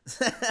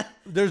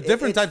 There's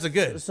different types of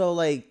good. So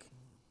like,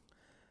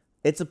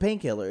 it's a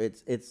painkiller.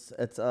 It's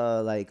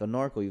like a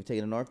Norco. You've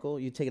taken a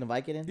Norco. You've taken a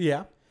Vicodin.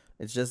 Yeah.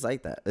 It's just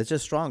like that. It's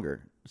just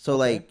stronger. So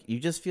like, you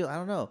just feel. I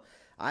don't know.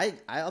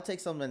 I'll take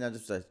something and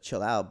just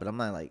chill out, but I'm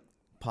not like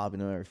popping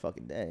them every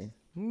fucking day.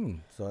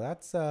 So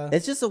that's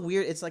It's just a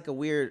weird. It's like a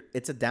weird.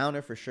 It's a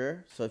downer for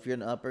sure. So if you're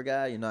an upper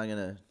guy, you're not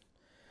gonna.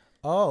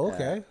 Oh,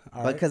 okay.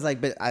 All right. Because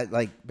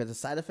but the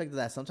side effect of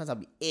that, sometimes I'll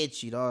be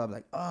itchy, dog. I'm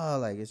like, oh,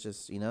 like it's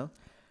just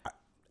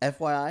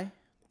FYI,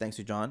 thanks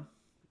to John,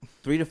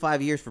 3 to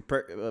 5 years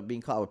for being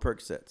caught with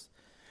Percocets.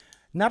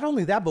 Not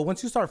only that, but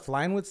once you start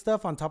flying with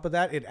stuff on top of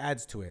that, it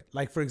adds to it.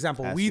 Like, for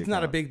example, Adds to weed's your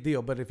not a count. big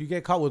deal, but if you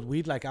get caught with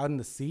weed, like out in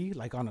the sea,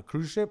 like on a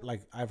cruise ship,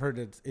 like I've heard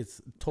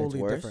it's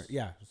totally worse? different.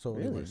 Yeah, so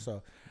Really?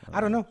 So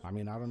I don't know. I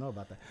mean, I don't know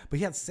about that. But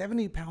he had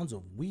 70 pounds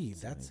of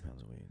weed. Pounds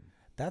of weed.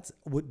 That's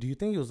what do you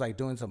think he was like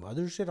doing some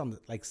other shit on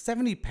like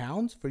 70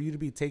 pounds for you to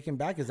be taken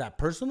back? Is that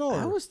personal? Or?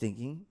 I was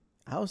thinking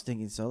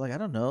so. Like, I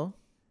don't know.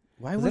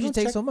 Why They would you don't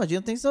take check- so much? You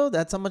don't think so?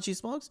 That's how much he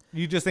smokes?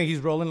 You just think he's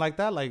rolling like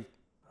that? Like,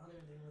 I don't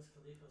even think Wiz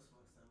Khalifa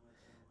smokes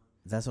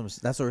that much.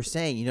 That's what we're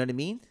saying. You know what I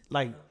mean?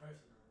 like,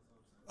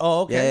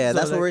 oh, okay. Yeah, So,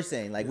 that's like, what we're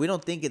saying. Like, we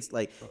don't think it's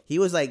like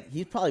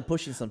he's probably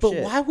pushing some But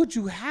shit. why would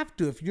you have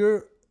to if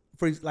you're,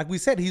 like we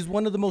said, he's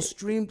one of the most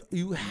streamed.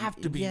 You have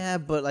to be. Yeah,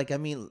 but like, I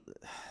mean,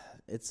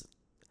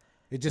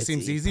 It just it's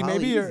seems easy, probably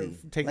maybe, or easy.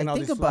 taking like, all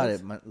think these about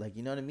flights? it, like,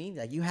 you know what I mean?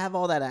 Like, you have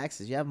all that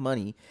access, you have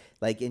money,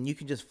 like, and you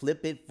can just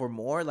flip it for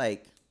more.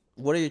 Like,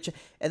 what are your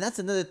and that's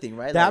another thing,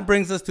 right? That like,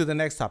 brings us to the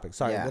next topic.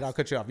 Sorry, Yeah. but I'll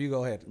cut you off. You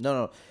go ahead.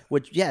 no,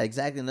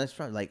 exactly. And that's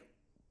probably like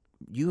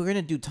you're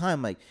gonna do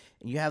time, like,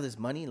 and you have this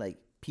money, like.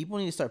 People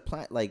need to start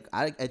planning. Like,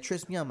 it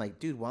trips me out. I'm like,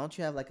 dude, why don't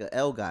you have like an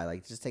L guy?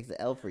 Like, just takes the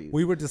L for you.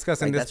 We were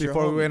discussing Like, this that's your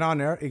before we homie. went on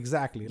there.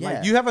 Exactly. Yeah.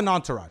 Like, you have an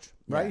entourage,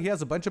 right? Yeah. He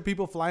has a bunch of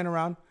people flying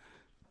around.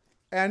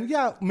 And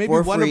yeah, maybe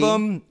For one free, of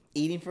them,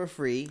 eating for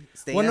free.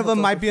 Staying one at of them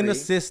hotels might for be an free.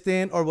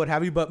 assistant or what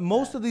have you. But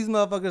most of these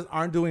motherfuckers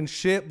aren't doing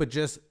shit, but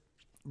just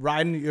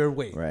riding your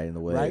wave. Right, in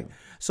the wave. Right.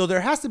 So there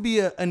has to be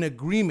an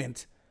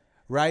agreement,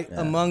 right,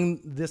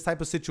 among this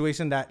type of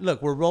situation that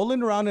look, we're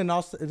rolling around in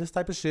all this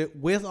type of shit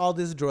with all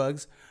these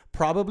drugs,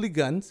 probably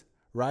guns,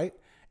 right?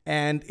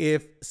 And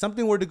if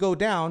something were to go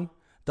down,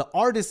 the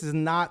artist is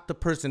not the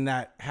person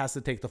that has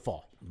to take the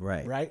fall.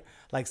 Right. Right.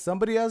 Like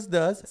somebody else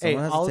does.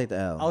 Someone has to I'll take the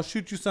L. I'll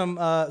shoot you some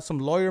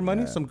lawyer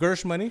money, some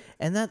Gersh money.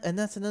 And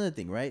that's another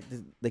thing, right?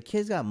 The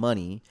kid's got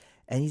money,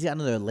 and he's got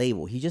another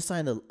label. He just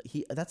signed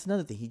that's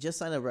another thing. He just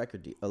signed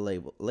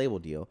a label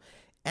deal,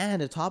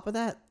 and on top of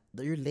that,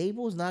 your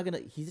label is not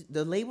gonna.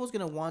 The label's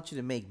gonna want you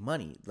to make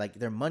money, like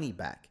their money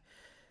back.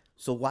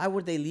 So why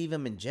would they leave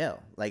him in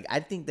jail? Like, I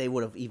think they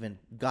would have even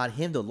got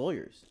him the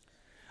lawyers.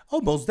 Oh,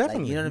 most Like,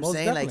 definitely. you know what I'm most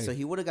saying? Definitely. Like, so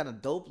he would have got a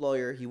dope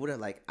lawyer. He would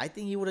have I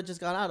think he would have just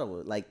got out of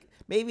it, like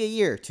maybe a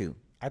year or two.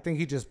 I think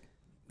he just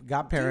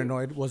got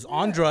paranoid, was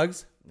on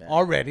drugs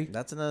already.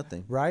 That's another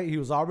thing. Right? He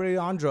was already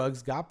on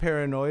drugs, got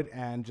paranoid,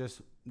 and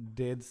just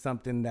did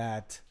something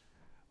that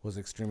was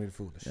extremely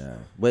foolish. Yeah,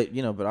 but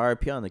but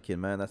RIP on the kid,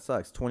 man. That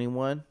sucks.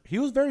 21. He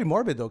was very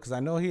morbid though, because I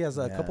know he has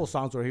a Yeah. couple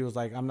songs where he was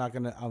like, I'm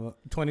a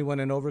 21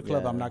 and over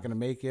club. Yeah. I'm not gonna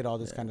make it. All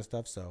this kind of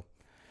stuff. So,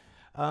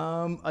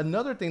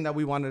 another thing that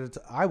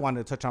I wanted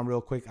to touch on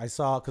real quick. I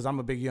saw, because I'm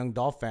a big Young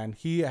Dolph fan.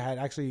 He had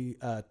actually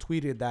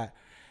tweeted that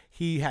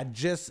he had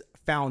just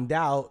found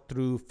out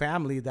through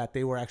family that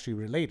they were actually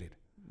related.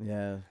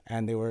 Yeah.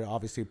 And they were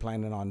obviously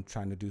planning on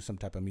trying to do some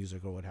type of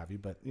music or what have you.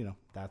 But,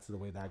 that's the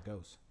way that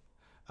goes.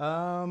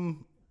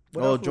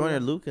 What else Joyner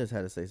Lucas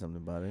had to say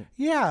something about it.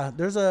 Yeah,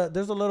 there's a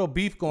little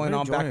beef going What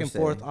on did back Joyner and say?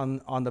 forth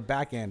on the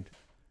back end.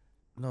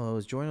 No, it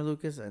was Joyner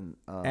Lucas and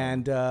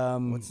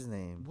What's his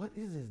name? What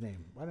is his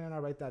name? Why didn't I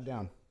write that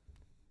down?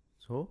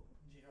 Who?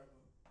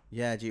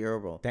 Yeah, G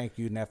Herbo. Thank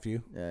you,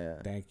 nephew.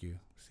 Yeah. Thank you.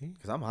 See?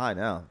 Because I'm high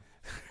now.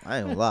 I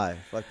ain't gonna lie.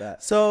 Fuck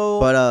that. So,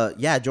 But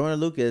yeah, Joyner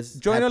Lucas.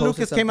 Joyner had posted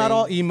Lucas came out something-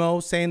 all emo,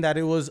 saying that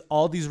it was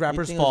all these You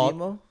rappers' think it was fault.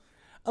 emo?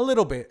 A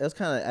little bit. It was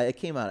kind of. It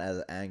came out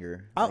as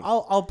anger.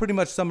 I'll pretty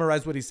much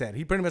summarize what he said.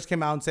 He pretty much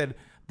came out and said,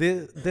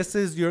 "This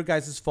is your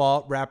guys'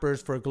 fault,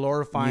 rappers, for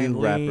glorifying You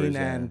lean rappers,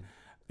 yeah. and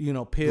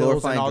pills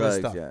Glorifying and all this drugs,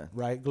 stuff, yeah.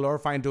 right?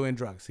 Glorifying doing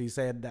drugs." He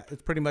said that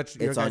it's pretty much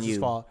your It's on guys' you.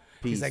 fault.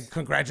 Peace. He's like,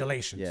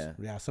 "Congratulations."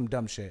 Yeah. Some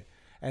dumb shit.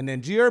 And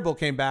then G Herbo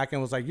came back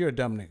and was like, "You're a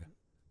dumb nigga."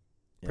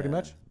 Pretty Yeah,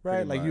 much, right?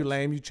 pretty Like you much.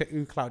 lame,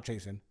 you clout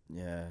chasing.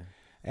 Yeah.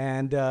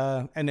 And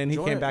then he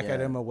Joyner- came back at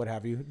yeah. him or what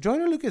have you.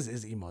 Joyner Lucas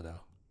is emo though.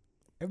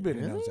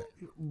 Everybody knows that.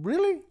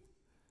 Really?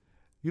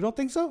 You don't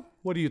think so?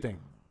 What do you think?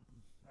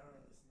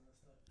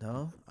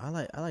 No, I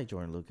like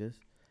Joyner Lucas.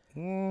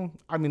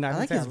 I mean, I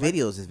like say his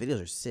videos. His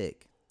videos are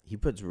sick. He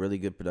puts really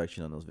good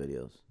production on those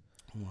videos.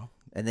 Well.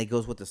 And they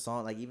goes with the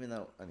song. Like, even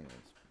though, anyways,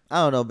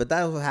 I don't know, but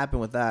that was what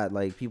happened with that.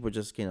 Like, people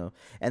just, and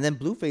then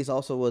Blueface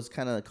also was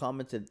kind of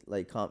commented,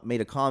 like,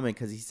 made a comment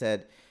because he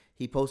said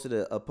he posted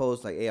a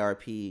post like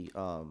ARP,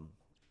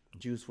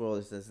 Juice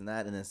WRLD, this and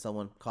that, and then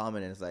someone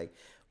commented, and it's like,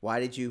 why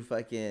didn't you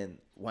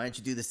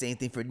do the same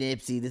thing for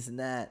Nipsey, this and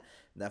that?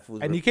 That fool.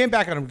 And he came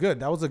back at him good.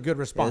 That was a good It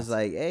response. was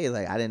like, hey,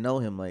 like, I didn't know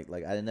him, like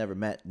I never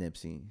met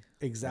Nipsey.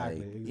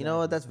 Exactly. Like, you know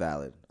what? That's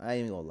valid. I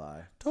ain't even gonna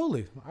lie.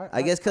 Totally.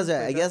 I guess because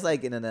I I guess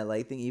like in an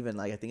LA thing, even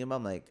like I think about,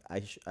 I'm like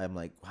I'm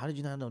like, how did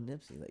you not know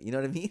Nipsey? Like, you know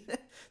what I mean?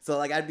 So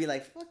like I'd be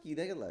like, fuck you,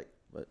 nigga. Like,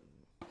 but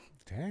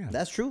Damn.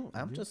 that's true.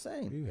 I'm just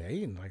saying. You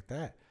hating like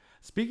that.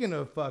 Speaking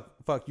of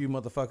fuck you,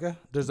 motherfucker.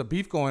 There's a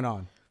beef going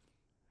on.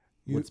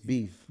 What's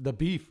beef? The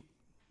beef.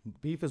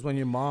 Beef is when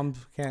your mom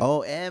can't.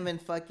 Oh, M and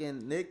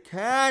fucking Nick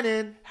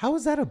Cannon. How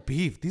is that a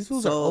beef? These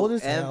fools are old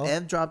as hell.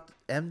 M dropped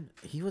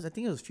He was, I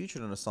think it was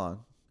featured on a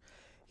song.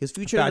 He was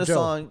featured Fat in a Joe,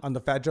 song. on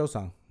the Fat Joe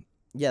song.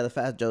 Yeah, the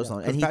Fat Joe song.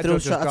 'cause And he Fat threw Joe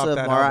just shots dropped of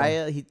that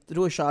Mariah. He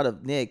threw a shot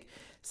of Nick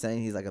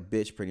saying he's like a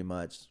bitch pretty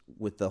much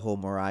with the whole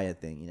Mariah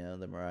thing,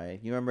 the Mariah.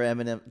 You remember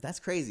Eminem?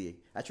 That's crazy.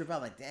 I trip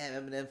out like, damn,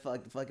 Eminem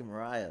fucking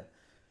Mariah.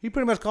 He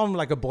pretty much called him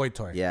like a boy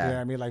toy. Yeah. You know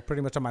what I mean? Like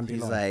pretty much a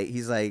mandilon.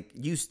 He's like,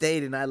 you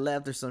stayed and I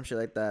left or some shit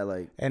like that.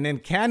 Like, And then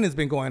Cannon's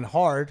been going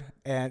hard,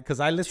 and because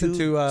I listened to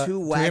two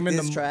him in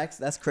whack the tracks.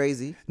 That's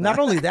crazy. Not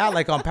only that,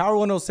 like on Power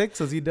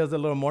 106, as he does a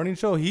little morning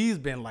show, he's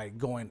been like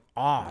going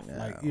off.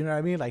 Like, you know what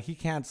I mean? Like he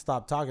can't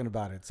stop talking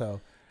about it.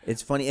 So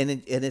It's funny, and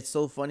it's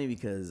so funny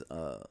because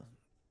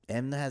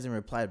M hasn't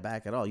replied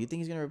back at all. You think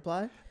he's gonna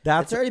reply?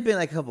 It's already been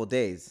like a couple of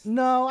days.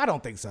 no, I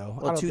don't think so. I Well,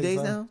 don't 2 think days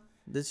so. now.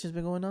 This shit's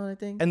been going on, I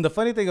think. And the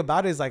funny thing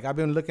about it is, like, I've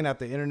been looking at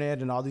the internet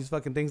and all these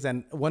fucking things,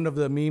 and one of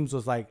the memes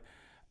was like,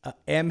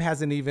 M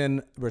hasn't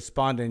even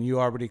responded, and you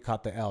already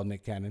caught the L,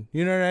 Nick Cannon.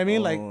 You know what I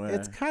mean? Like,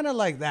 it's kind of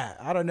like that.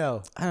 I don't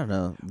know. I don't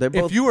know. They're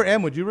both. If you were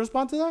M, would you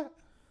respond to that?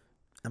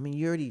 I mean,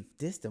 you already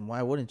dissed him.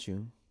 Why wouldn't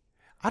you?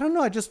 I don't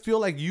know. I just feel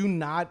like you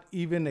not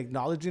even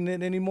acknowledging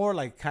it anymore,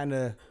 like kind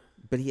of.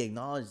 But he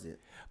acknowledged it.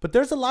 But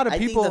there's a lot of I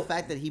people. think the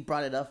fact that he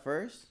brought it up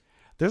first.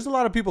 There's a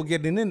lot of people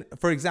getting in.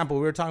 For example,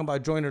 we were talking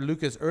about Joyner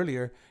Lucas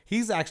earlier.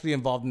 He's actually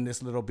involved in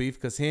this little beef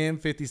because him,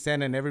 50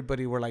 Cent, and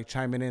everybody were like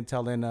chiming in,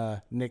 telling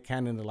Nick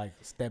Cannon to like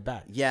step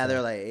back. Yeah,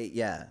 they're like,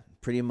 yeah,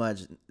 pretty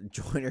much.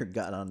 Joyner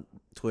got on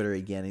Twitter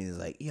again, and he's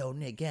like, "Yo,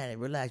 Nick Cannon,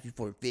 relax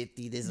before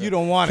 50. This You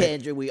don't want it.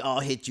 Kendrick, we all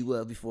hit you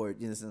up before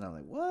this." And I'm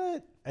like,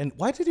 what? And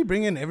why did he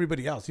bring in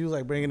everybody else? He was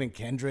like bringing in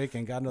Kendrick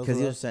and God knows Because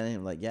who he was else. saying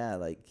him like, yeah,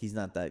 like he's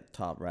not that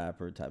top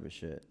rapper type of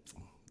shit.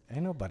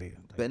 Ain't nobody.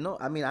 But no,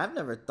 I mean, I've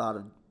never thought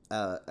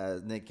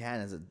of Nick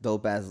Cannon as a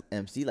dope ass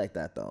MC like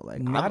that though.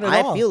 Like, Not I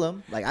at all. feel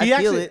him. Like, He I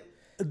feel actually- it.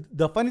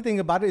 The funny thing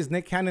about it is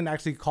Nick Cannon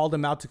actually called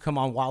him out to come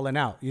on Wildin'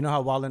 Out. You know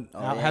how Wildin'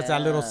 Out has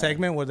that little yeah.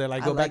 segment where they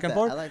like I go like back and that.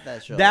 forth? I like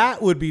that show.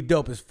 That would be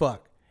dope as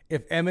fuck.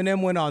 If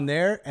Eminem went on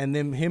there and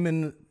then him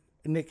and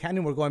Nick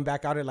Cannon were going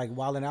back out at like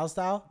Wildin' Out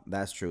style.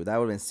 That's true. That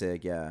would have been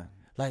sick. Yeah.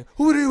 Like,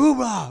 who did who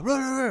blah,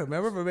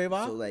 remember for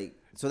Baby?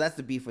 So that's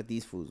the beef with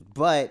these fools.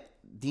 But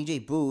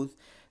DJ Booth,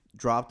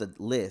 dropped a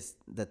list,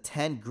 the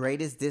 10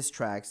 greatest diss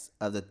tracks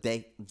of the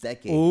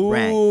decade. Ooh,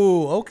 ranked.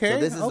 okay. So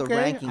this is the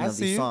ranking I of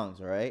see these you. songs,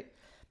 all right?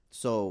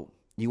 So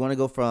you want to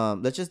go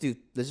from let's just do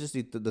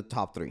the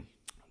top 3.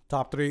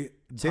 Top 3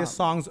 diss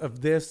songs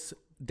of this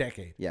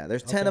decade. Yeah,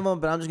 there's 10 of them,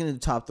 but I'm just gonna do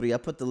top 3. I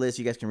put the list.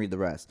 You guys can read the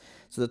rest.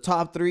 So the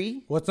top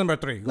 3. What's number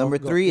 3? Number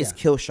 3 is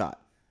Kill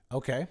Shot.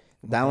 Okay.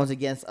 That one's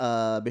against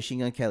Machine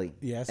Gun Kelly.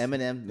 Yes.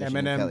 Eminem. Machine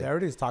Gun Eminem. Kelly. There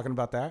it is. Talking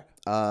about that.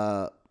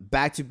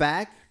 Back to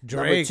back.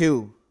 Number Drake.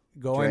 2.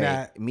 Going Drake,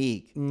 at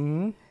Meek.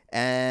 Mm-hmm.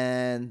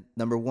 And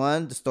number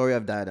 1, The Story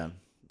I've Died On.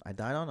 I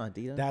died on.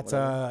 That's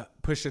whatever.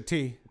 Pusha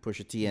T.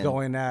 Pusha T and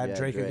Going at yeah,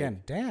 Drake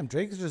again. Damn,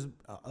 Drake is just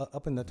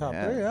up in the top 3.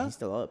 Yeah. He's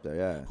still up there.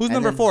 Yeah. Who's And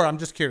number then, 4? I'm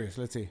just curious.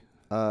 Let's see.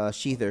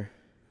 Sheether.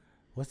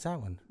 What's that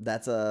one?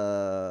 That's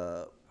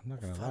I'm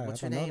not gonna lie.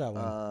 what's I her don't name? know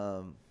that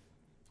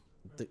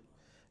one.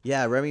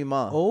 Yeah, Remy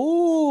Ma.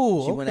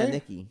 Oh, she okay. went at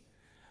Nicki.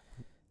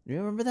 You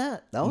remember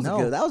that? That was No.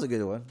 a good. That was a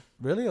good one.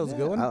 Really? It was a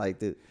good one? I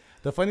liked it.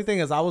 The funny thing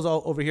is, I was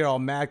over here all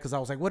mad because I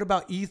was like, "What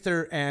about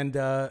Ether and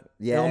Yeah,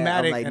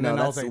 Illmatic?" I'm like, and no, then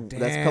I was like,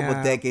 that's a couple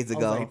 "Damn." decades I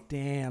was ago. like,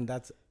 damn,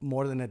 that's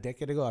more than a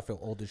decade ago. I feel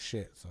old as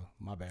shit. So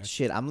my bad.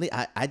 Shit,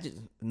 I just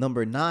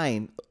number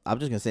 9. I'm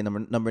just gonna say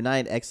number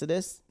 9,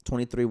 Exodus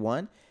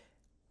 23-1.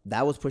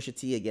 That was Pusha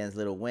T against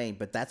Lil Wayne,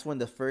 but that's when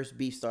the first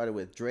beef started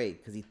with Drake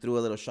because he threw a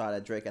little shot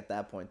at Drake at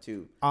that point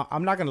too.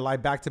 I'm not gonna lie.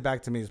 Back to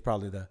back to me is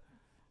probably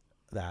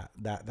that's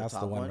the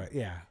top one, one? right?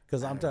 Yeah,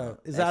 because I'm telling.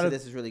 Is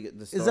Exodus is really good.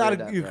 The is story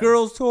that of a yeah.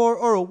 girls tour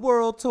or a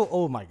world tour?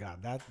 Oh my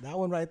god, that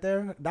one right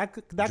there. That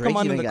Drake come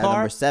on in even the got car.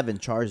 number 7,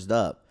 Charged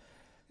Up.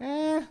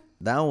 Eh,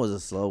 That one was a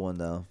slow one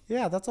though.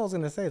 yeah, that's all I was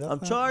gonna say. That's I'm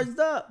not- charged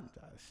up.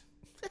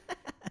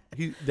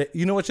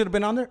 You know what should have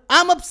been on there?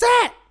 I'm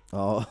upset.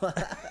 Oh,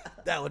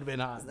 That would have been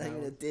on. not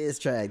even a diss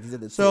track. These are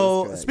the diss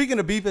So tracks. speaking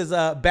of beef, is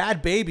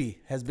Bad Baby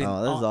has been.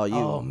 Oh, this is all you.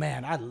 Oh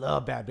man, I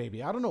love Bad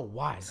Baby. I don't know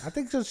why. I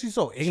think 'cause she's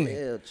so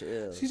ignorant.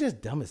 chill. She's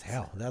just dumb as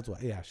hell. That's why.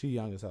 Yeah, she's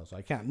young as hell. So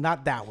I can't.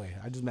 Not that way.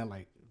 I just meant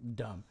like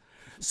dumb.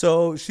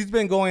 So she's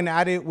been going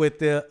at it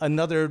with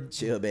another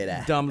Chill, baby.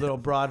 dumb little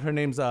broad. Her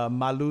name's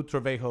Malu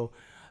Trevejo.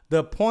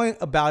 The point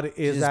about it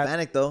is She's that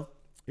Hispanic though.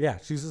 yeah,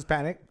 she's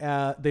Hispanic.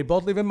 They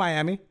both live in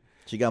Miami.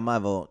 She got my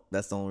vote.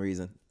 That's the only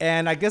reason.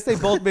 And I guess they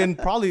probably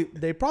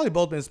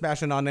both been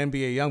smashing on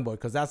NBA YoungBoy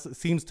because that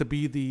seems to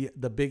be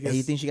the biggest. Hey,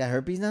 you think she got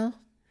herpes now?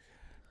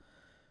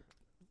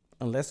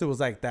 Unless it was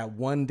like that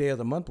one day of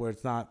the month where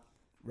it's not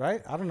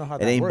right. I don't know how It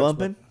that ain't works.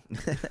 bumping.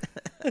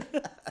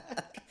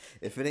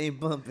 If it ain't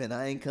bumping,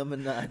 I ain't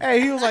coming on. But,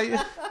 hey, he was like,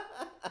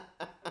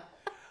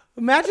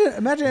 imagine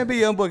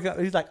NBA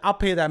YoungBoy. He's like, I'll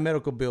pay that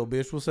medical bill,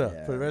 bitch. What's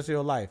up for the rest of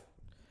your life?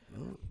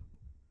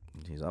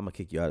 Jeez, I'm gonna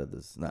kick you out of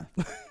this. Nah.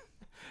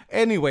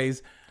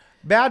 Anyways,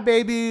 Bad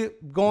Baby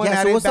going Yeah.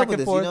 at So it what's back up with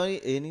and this? You forth. know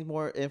any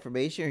more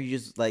information, or you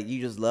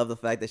just love the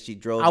fact that she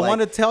drove? I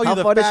want to tell you how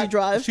the far fact did she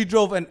drive? She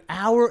drove an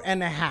hour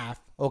and a half,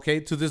 okay,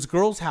 to this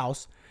girl's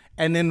house,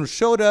 and then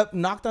showed up,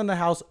 knocked on the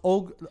house.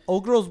 Old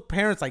girl's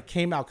parents like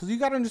came out because you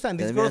got to understand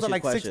these Let me girls ask are you a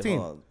like question. 16.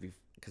 Hold on,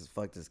 because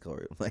fuck this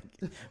Corey. Like,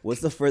 what's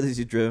the furthest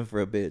you driven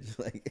for a bitch?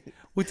 Like,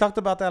 We talked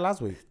about that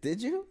last week.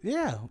 did you?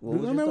 Yeah, What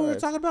was your remember we were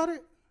drive? talking about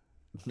it?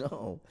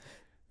 No.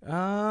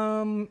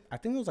 I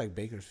think it was like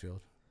Bakersfield.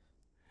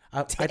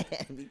 I,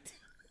 Damn.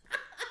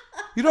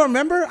 you don't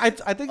remember? I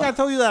think I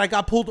told you that I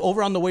got pulled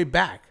over on the way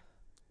back.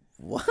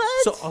 What?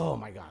 So, oh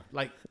my god,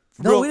 like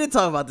no, real- we didn't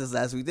talk about this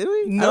last week, did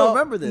we? No, I don't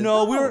remember this.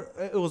 No, we were.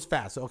 It was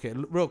fast. Okay,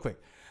 real quick.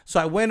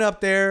 So I went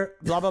up there,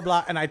 blah blah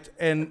blah,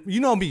 and you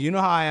know me, you know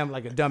how I am,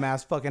 like a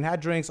dumbass. Fucking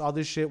had drinks, all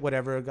this shit,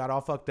 whatever. Got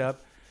all fucked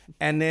up,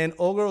 and then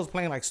old girl was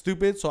playing like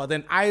stupid. So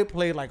then I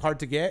played like hard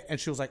to get, and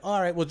she was like, "All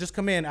right, well just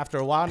come in." After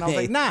a while, and I was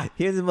like, "Nah."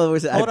 Here's the mother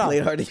said, Hold I on.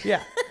 played hard to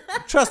Yeah.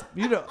 Trust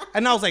you know.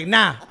 And I was like,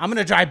 nah, I'm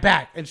gonna drive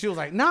back. And she was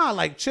like, nah,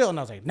 like chill. And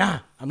I was like, nah,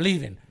 I'm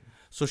leaving.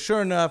 So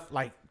sure enough,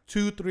 like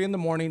 2, 3 in the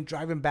morning,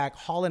 driving back,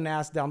 hauling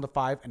ass down the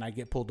 5, and I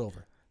get pulled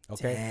over.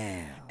 Okay.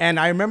 Damn. And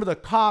I remember the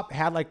cop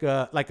had like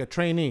a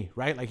trainee,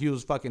 right? Like he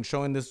was fucking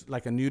showing this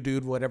like a new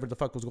dude, whatever the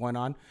fuck was going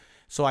on.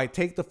 So I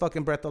take the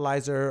fucking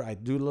breathalyzer, I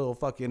do a little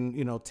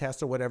fucking,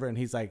 test or whatever, and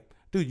he's like,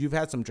 dude, you've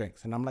had some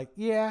drinks. And I'm like,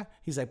 yeah.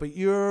 He's like, but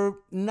you're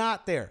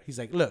not there. He's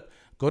like, look,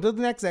 go to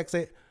the next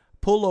exit,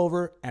 pull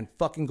over, and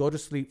fucking go to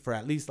sleep for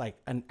at least like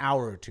an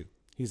hour or 2.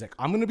 He's like,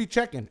 I'm going to be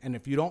checking. And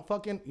if you don't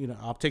fucking,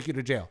 I'll take you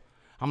to jail.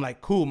 I'm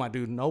like, cool, my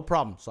dude, no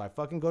problem. So I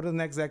fucking go to the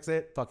next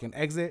exit, fucking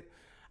exit.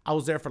 I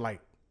was there for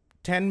like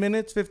 10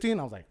 minutes, 15.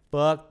 I was like,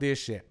 fuck this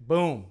shit.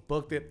 Boom.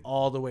 Booked it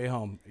all the way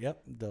home.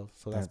 Yep.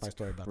 So that's my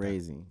story about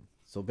crazy.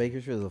 So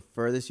Bakersfield is the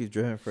furthest you've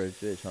driven for a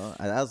bitch, huh?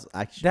 That was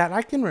actually, that. That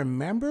I can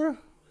remember.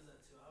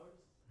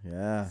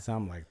 yeah,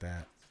 Something like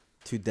that.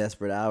 2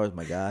 desperate hours,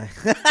 my guy.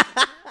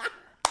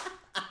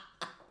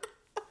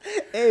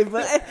 Hey,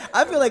 but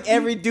I feel like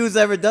every dude's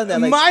ever done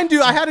that. Like, Mind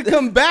you, I had to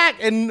come back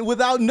and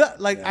without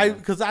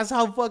because that's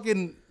how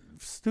fucking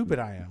stupid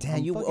I am. damn,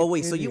 I'm you. fucking Oh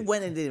wait, so idiot. you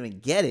went and didn't even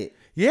get it?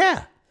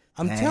 Yeah.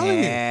 I'm telling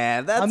you.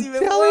 Damn, that's I'm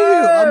even telling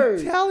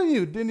worse. you. I'm telling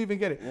you. Didn't even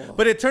get it.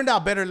 But it turned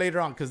out better later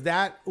on because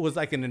that was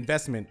like an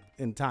investment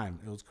in time.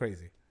 It was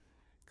crazy.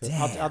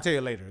 I'll tell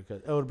you later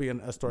because it would be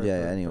a story. Yeah.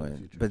 for the Anyway,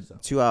 future, but so.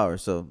 2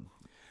 hours.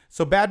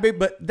 So Bad Baby,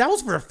 but that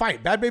was for a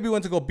fight. Bad Baby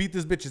went to go beat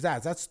this bitch's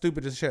ass. That's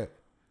stupid as shit,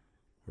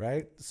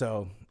 right?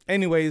 So,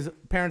 anyways,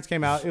 parents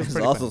came out. It was It's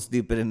pretty also funny.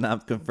 stupid in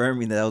not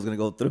confirming that I was gonna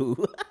go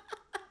through.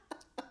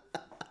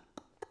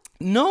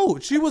 No,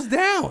 she was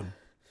down.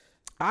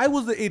 I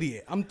was the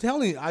idiot. I'm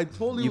telling you. I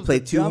totally You was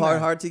played a too dumbass.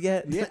 hard to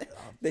get. Yeah.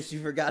 That she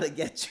forgot to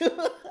get you.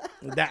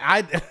 That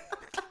I.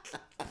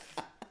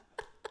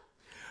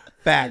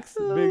 Facts,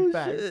 big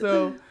facts. shit.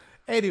 So,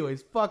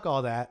 anyways, fuck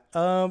all that.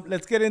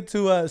 Let's get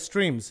into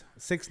streams.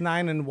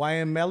 6ix9ine and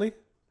YM Melly.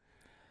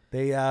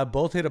 They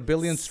both hit 1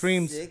 billion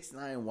streams.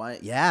 6ix9ine. Why?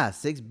 Yeah,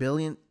 6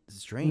 billion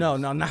streams. No,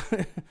 not.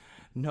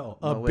 No,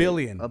 a wait,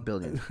 billion. A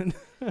billion.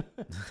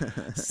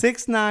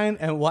 6ix9ine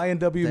and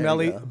YNW There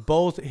Melly we go.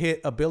 both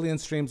hit 1 billion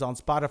streams on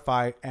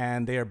Spotify,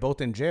 and they are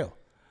both in jail.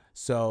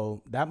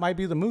 So that might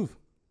be the move.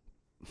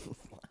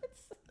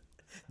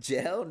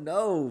 Jail?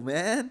 No,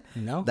 man.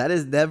 No? That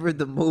is never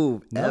the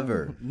move. No?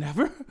 Ever.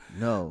 Never?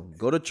 No.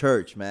 Go to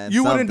church, man.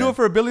 You wouldn't do Something. it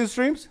for 1 billion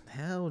streams?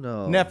 Hell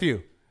no.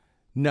 Nephew.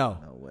 No.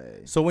 No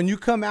way. So when you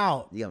come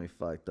out. You got me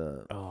fucked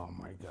up. Oh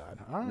my God.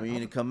 All right. When you're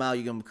gonna come out,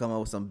 you're gonna come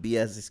out with some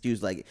BS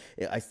excuse like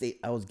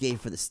I was gay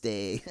for the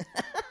stay.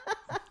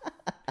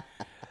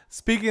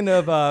 Speaking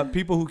of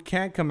people who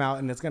can't come out,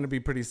 and it's going to be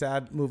pretty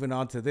sad moving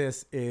on to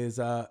this, is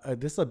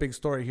this is a big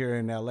story here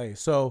in LA.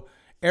 So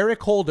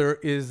Eric Holder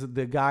is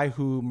the guy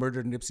who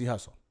murdered Nipsey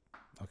Hussle.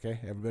 Okay,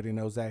 everybody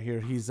knows that here.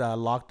 He's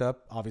locked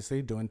up,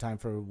 obviously, doing time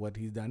for what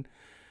he's done.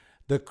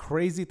 The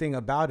crazy thing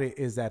about it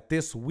is that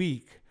this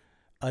week,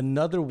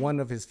 another one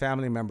of his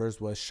family members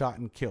was shot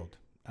and killed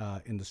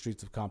in the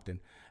streets of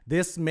Compton.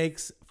 This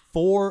makes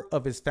 4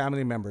 of his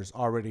family members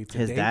already to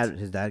date.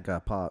 His dad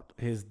got popped.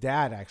 His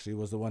dad actually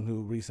was the one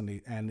who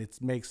recently, and it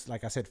makes,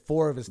 like I said,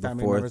 4 of his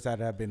family fourth members that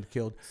have been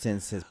killed.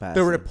 Since his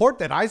passing. The report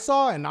that I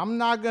saw, and I'm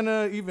not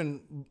gonna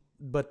even,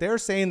 but they're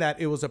saying that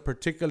it was a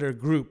particular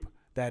group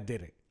that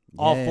did it.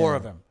 All 4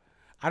 of them.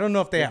 I don't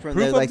know if they have From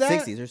proof the, of like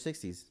that. 60s or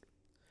 60s.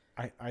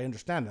 I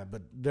understand that,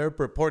 but they're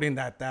reporting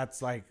that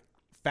that's like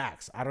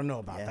facts. I don't know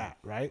about Yeah. that,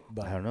 right?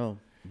 But I don't know.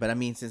 But I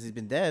mean, since he's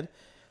been dead,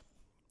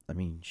 I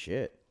mean,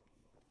 shit.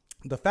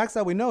 the facts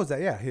that we know is that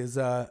his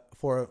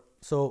for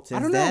so Since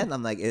I don't then, know.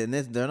 I'm like, and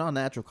they're not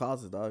natural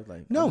causes, dog.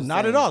 Like, No, I'm just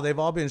not saying. at all. They've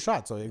all been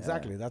shot. So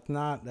exactly, that's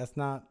not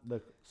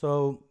the.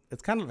 So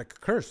it's kind of like a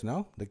curse,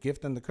 no? The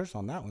gift and the curse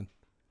on that one.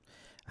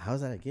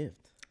 How's that a gift?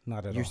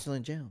 Not at You're all. still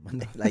in jail.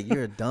 Like,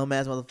 you're a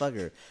dumbass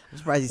motherfucker. I'm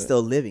surprised he's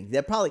still living.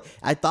 They're probably.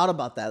 I thought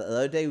about that the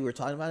other day. We were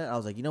talking about it. I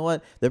was like, you know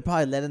what? They're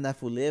probably letting that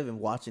fool live and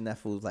watching that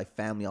fool's like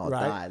family all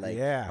Right. die. Like,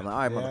 Yeah. I'm like, all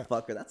right, Yeah.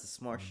 motherfucker. That's a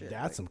smart shit.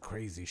 That's Like, some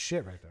crazy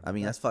shit right there. I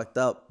mean, that's fucked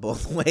up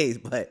both ways,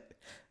 but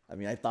I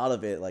mean, I thought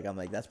of it. Like, I'm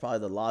like, that's probably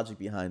the logic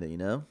behind it, you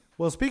know?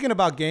 Well, speaking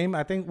about Game,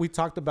 I think we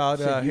talked about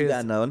You his.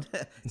 got known.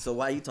 So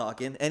why you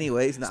talking?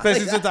 Anyways, nah.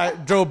 Especially since I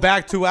drove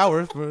back 2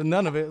 hours for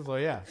none of it. So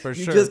yeah, for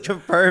you sure. just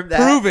confirmed that.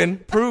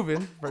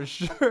 Proven for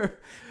sure.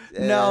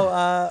 Yeah.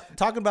 No,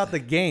 talking about the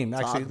Game,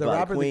 actually, Talk the about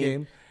rapper, the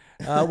Queen.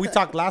 Game. We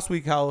talked last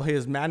week how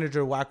his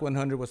manager Whack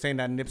 100 was saying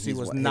that Nipsey His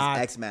was his not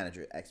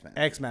ex-manager.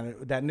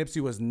 ex-manager, that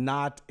Nipsey was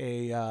not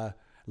a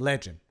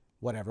legend.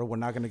 Whatever, we're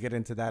not going to get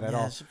into that at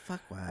all.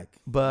 Fuck Whack.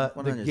 But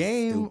Whack the 100 's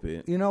Game,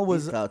 stupid. you know,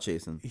 was He's clout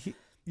chasing.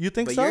 you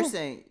think But so? you're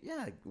saying,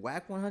 yeah,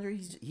 Whack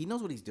 100. He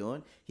knows what he's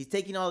doing. He's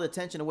taking all the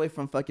attention away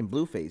from fucking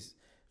Blueface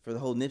for the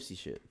whole Nipsey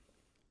shit.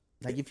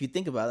 Like, if you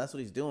think about it, that's what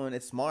he's doing.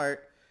 It's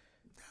smart,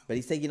 but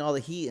he's taking all the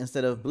heat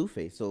instead of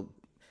Blueface. So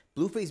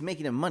Blueface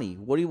making him money.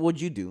 Would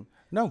you do?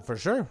 No, for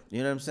sure.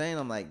 You know what I'm saying?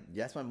 I'm like,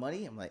 that's my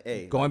money. I'm like,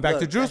 hey, Going like, back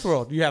look, to Juice that's-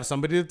 World, you have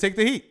somebody to take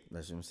the heat.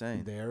 That's what I'm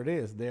saying. There it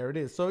is. There it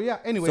is. So yeah.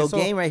 Anyway, So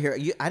Game right here.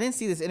 I didn't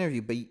see this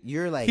interview, but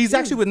you're like, he's dude,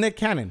 actually with Nick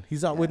Cannon.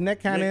 He's out with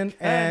Nick Cannon,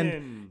 and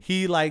Cannon.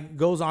 he like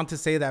goes on to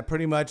say that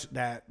pretty much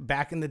that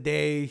back in the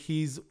day,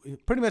 he's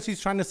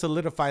trying to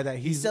solidify that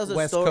he he's tells a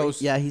West story.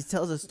 Coast. Yeah, he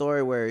tells a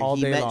story where all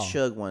he day met long.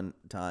 Suge one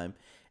time,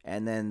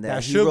 and then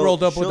That he Suge wrote-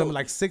 rolled up with Suge- him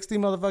like 60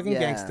 motherfucking Yeah.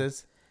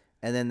 gangsters.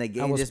 And then the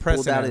game was just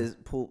pulled pressing out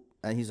him.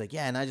 and he's like,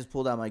 yeah, and I just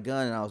pulled out my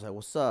gun, and I was like,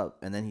 what's up?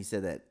 And then he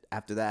said that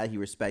after that,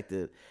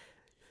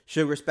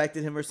 Suge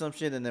respected him or some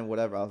shit, and then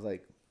whatever. I was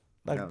like,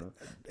 I Like, don't know.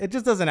 it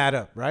just doesn't add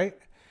up, right?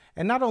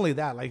 And not only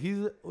that, like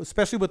he's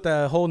especially with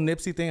the whole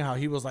Nipsey thing, how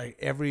he was like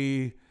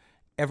every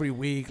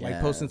week, like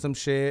Yeah. posting some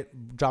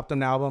shit, dropped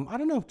an album. I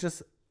don't know,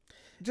 just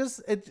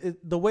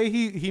the way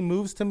he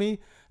moves to me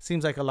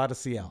seems like a lot of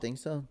CL. Think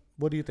so?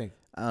 What do you think?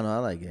 I don't know. I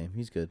like Game.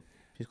 He's good.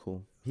 He's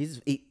cool.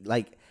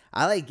 Like,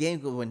 I like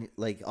Game when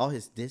like all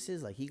his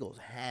disses, like he goes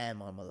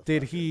ham on motherfuckers.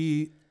 Did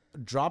he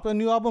drop a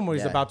new album or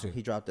he's Yeah, about to?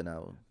 He dropped an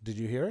album. Did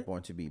you hear it?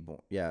 Born to be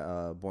born.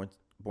 Yeah, born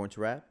to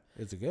rap.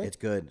 Is it good? It's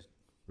good.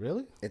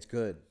 Really? It's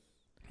good.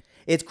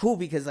 It's cool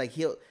because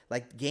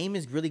like Game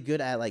is really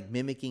good at like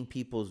mimicking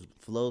people's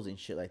flows and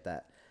shit like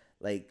that.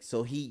 Like,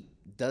 so he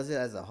does it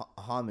as a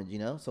homage, you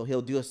know. So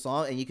he'll do a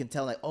song and you can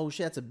tell like, oh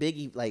shit, that's a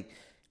Biggie. Like,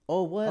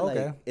 oh what?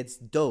 Okay. Like, it's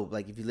dope.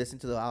 Like if you listen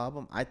to the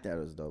album, I thought it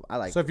was dope. I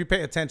like. So if you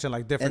pay attention,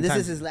 like different and this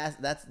times, is his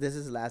last. This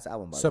is his last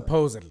album. By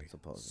supposedly.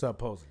 Supposedly.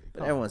 Supposedly. the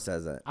way. But everyone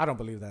says that. I don't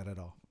believe that at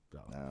all. So,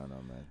 I don't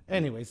know, man.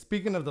 Anyway,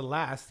 speaking of the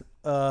last,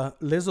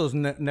 Lizzo's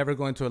never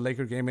going to a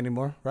Laker game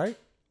anymore, right?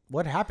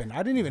 What happened?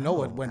 I didn't even know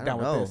what went down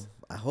with this.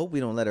 I hope we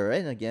don't let her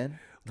in again.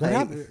 What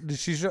happened? Did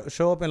she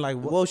show up in like?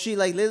 Well, she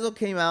like Lizzo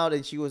came out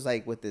and she was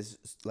like with this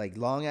like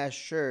long ass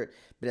shirt,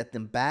 but at the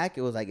back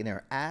it was like in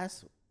her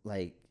ass,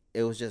 like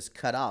it was just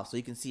cut off, so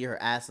you can see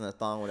her ass in the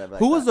thong, whatever.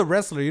 Who was the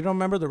wrestler? You don't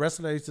remember the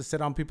wrestler that used to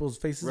sit on people's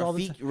faces all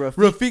the time?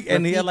 Rafik,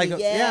 and he had like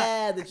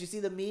yeah. Did you see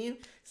the meme?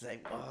 It's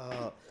like,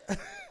 oh.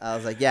 I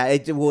was like, yeah,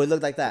 it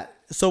looked like that.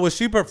 So was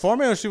she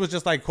performing or she was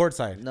just like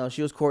courtside? No,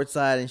 she was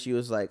courtside and she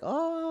was like,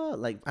 oh,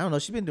 like I don't know.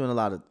 She's been doing a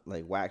lot of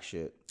like whack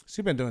shit.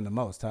 She's been doing the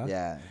most, huh?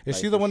 Yeah. Is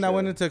she the one that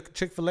went into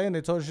Chick-fil-A and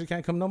they told her she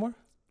can't come no more?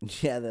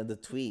 Yeah, the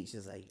tweet.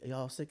 She's like,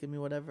 y'all sick of me,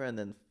 whatever. And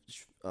then,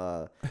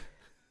 no,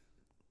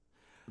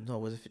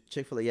 was it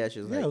Chick-fil-A? Yeah, she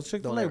was like, yeah, it was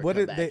Chick-fil-A. What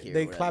did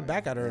they clap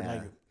back at her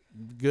like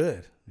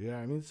good? You know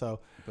what I mean? So,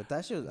 but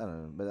that shit was, I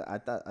don't know. But I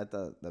thought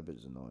that bitch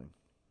was annoying.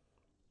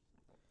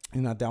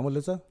 You not down with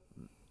Lizzo?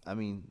 I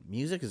mean,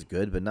 music is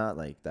good, but not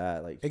like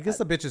that. Like it gets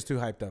the bitches too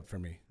hyped up for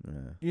me. Yeah.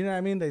 You know what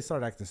I mean? They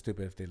start acting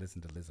stupid if they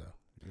listen to Lizzo.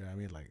 You know what I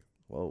mean? Like,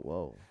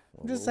 whoa.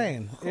 I'm just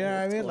saying. You know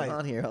what I mean? Like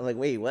on here, I'm like,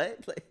 wait, what?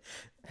 Like,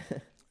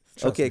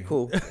 okay,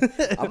 cool.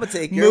 I'm gonna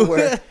take your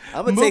word.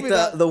 I'm gonna take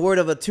the word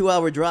of a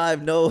 2-hour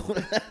drive. No,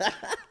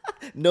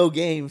 no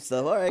game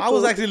stuff. All right. I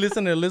was actually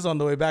listening to Lizzo on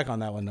the way back on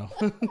that one though.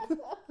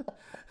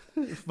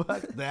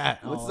 Fuck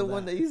that. What's the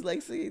one that he's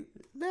like singing?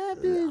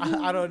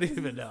 I don't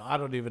even know. I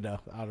don't even know.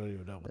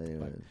 What the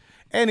fuck.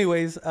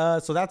 Anyways,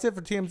 so that's it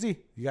for TMZ.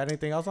 You got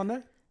anything else on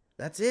there?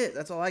 That's it.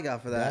 That's all I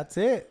got for that.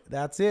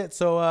 That's it.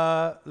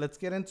 So let's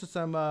get into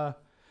some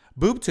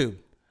BoobTube.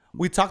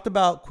 We talked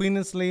about Queen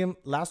and Slim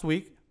last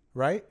week,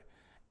 right?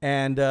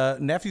 And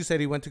nephew said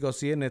he went to go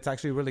see it, and it's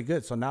actually really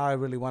good. So now I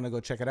really want to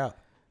go check it out.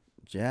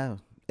 Yeah,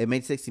 it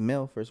made 60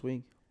 mil first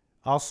week.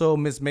 Also,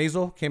 Miss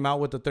Maisel came out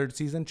with the 3rd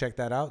season. Check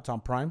that out. It's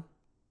on Prime.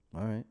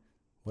 All right.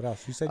 What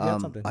else? You said you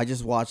had something. I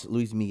just watched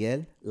Luis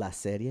Miguel, La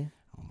Serie.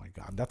 Oh my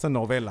God, that's a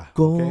novela.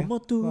 Okay? I'm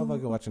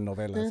fucking watching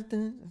novelas.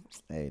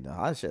 Hey, no,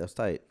 that shit was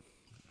tight.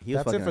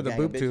 That's it for the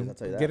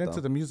BoobTube. Get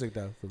into the music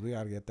though, because we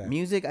gotta get that.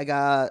 Music, I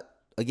got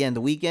again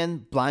The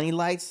Weeknd, Blinding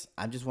Lights.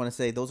 I just want to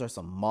say those are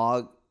some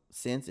Mog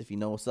synths. If you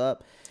know what's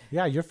up.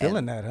 Yeah, you're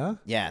feeling that, huh?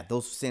 Yeah,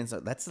 those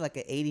synths. That's like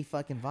an 80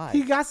 fucking vibe.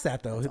 He got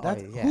that though.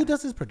 Who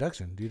does his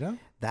production? Do you know?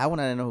 That one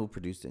I don't know who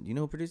produced it. Do you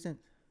know who produced it?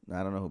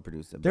 I don't know who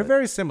produced it. They're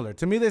very similar.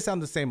 To me, they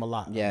sound the same a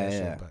lot.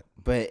 Yeah.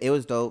 But it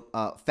was dope.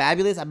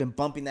 Fabulous. I've been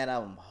bumping that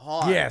album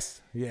hard.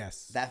 Yes.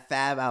 That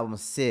Fab album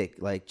was sick.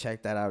 Like,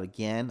 check that out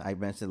again. I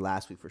mentioned it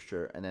last week for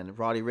sure. And then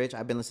Roddy Ricch,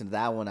 I've been listening to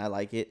that one. I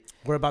like it.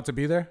 We're about to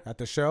be there at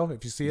the show.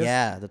 If you see us.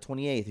 Yeah, the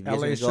 28th. If you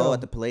guys LA want to go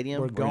at the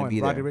Palladium, we're going.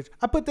 Be Roddy there. Ricch.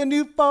 I put the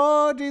new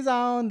 4Gs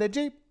on the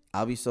Jeep.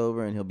 I'll be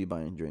sober and he'll be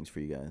buying drinks for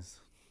you guys.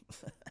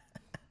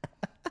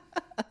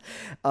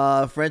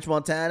 French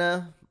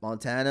Montana.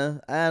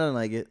 I don't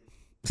like it.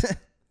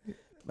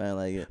 I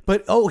like it.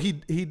 But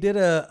he did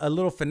a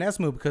little finesse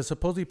move because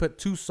supposedly he put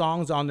 2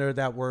 songs on there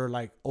that were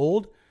like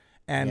old,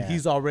 and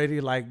he's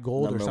already like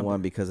gold Number or something.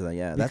 1 because of that.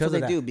 Yeah, that's what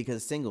they do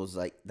because singles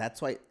like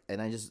that's why.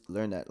 And I just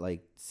learned that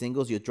like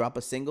singles, you drop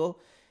a single,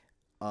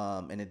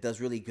 and it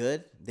does really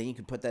good. Then you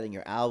can put that in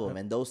your album,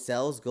 and those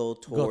sales go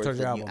towards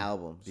the new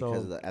album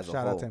because of as a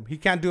whole. Shout out to him. He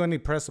can't do any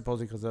press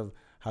supposedly because of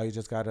how he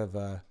just got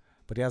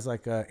but he has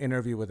like an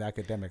interview with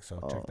Academic, so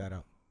check that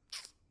out.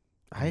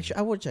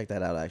 I would check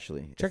that out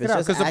actually. Check it out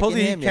because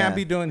supposedly he can't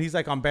be doing. He's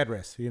like on bed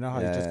rest. You know how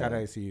he just got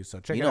ICU. So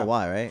check it out. You know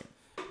why, right?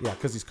 Yeah,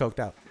 because he's coked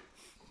out.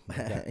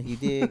 You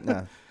dig?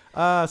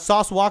 Nah.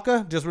 Sauce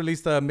Walker just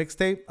released a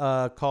mixtape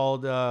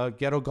called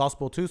Ghetto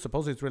Gospel 2.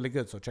 Supposedly it's really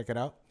good. So check it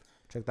out.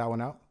 Check that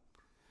one out.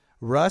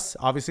 Russ,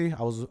 obviously,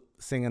 I was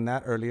singing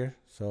that earlier.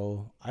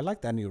 So I like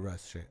that new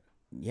Russ shit.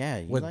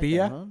 Yeah, with like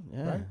Bia, that, huh?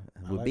 Yeah, right?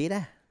 With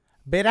Bia.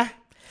 Beta.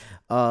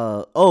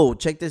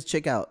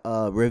 Check out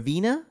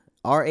Ravena.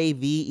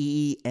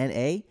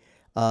 Raveena,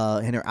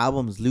 and her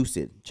album's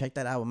Lucid. Check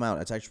that album out.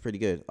 It's actually pretty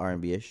good,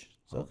 R&B-ish.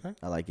 So okay.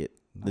 I like it.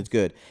 Nice. It's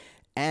good.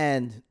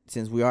 And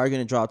since we are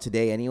gonna drop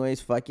today, anyways,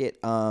 fuck it.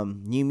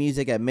 New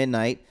music at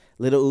midnight.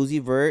 Little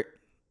Uzi Vert,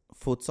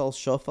 Futsal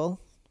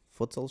Shuffle,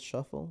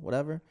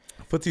 whatever.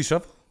 Footsie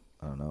Shuffle.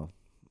 I don't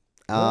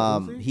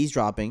know. He's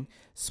dropping.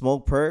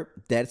 Smoke Perp,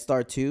 Dead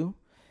Star 2,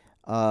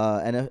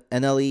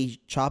 NLE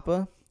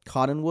Choppa,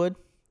 Cottonwood,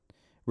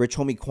 Rich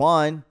Homie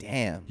Quan.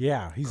 Damn.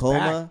 Yeah, he's Coma.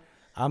 back.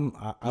 I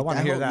want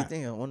to hear that.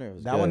 I wonder if it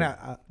was that good. one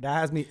that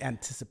has me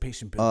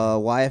anticipation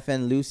building.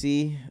 YFN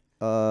Lucy,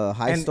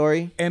 High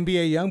Story.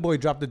 NBA YoungBoy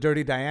dropped the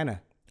Dirty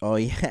Diana. Oh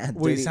yeah,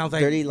 Where he sounds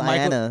like Dirty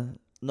Diana.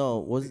 No,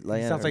 was it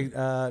Diana? He sounds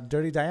like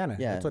Dirty Diana.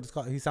 Yeah, that's what it's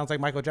called. He sounds like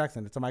Michael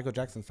Jackson. It's a Michael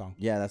Jackson song.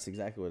 Yeah, that's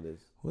exactly what it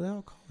is. Who the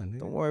hell calling?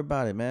 Don't worry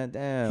about it, man.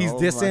 Damn. He's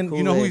dissing.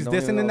 You know who he's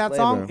dissing in that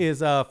song is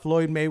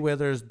Floyd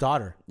Mayweather's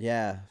daughter.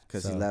 Yeah,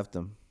 because he left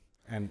him.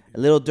 And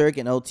Lil Durk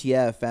and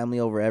OTF, Family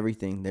Over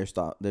Everything,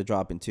 they're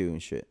dropping too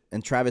and shit.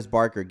 And Travis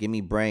Barker, Give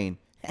Me Brain,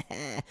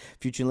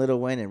 Future Lil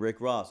Wayne and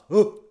Rick Ross.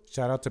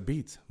 Shout out to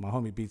Beats. My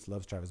homie Beats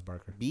loves Travis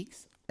Barker.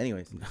 Beats.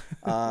 Anyways,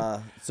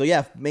 so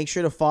yeah, make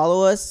sure to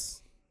follow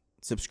us,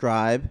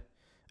 subscribe,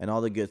 and all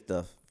the good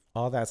stuff.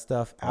 All that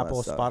stuff. All that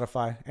Apple, stuff.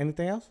 Spotify.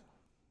 Anything else?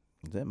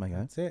 That's it, my guy.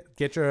 That's it.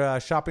 Get your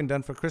shopping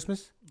done for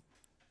Christmas.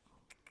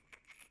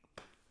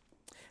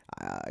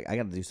 I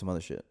got to do some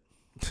other shit.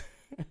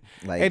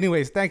 Like,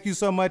 Anyways, thank you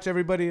so much,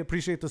 everybody.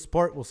 Appreciate the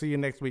support. We'll see you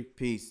next week.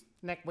 peace.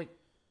 Next week.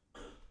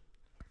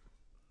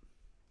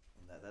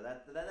 That's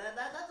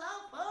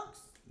all, folks.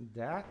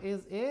 That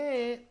is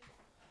it.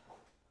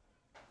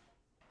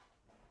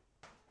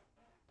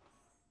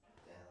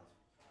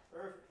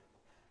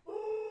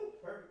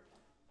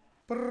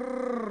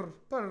 Perfect.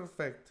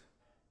 Perfect.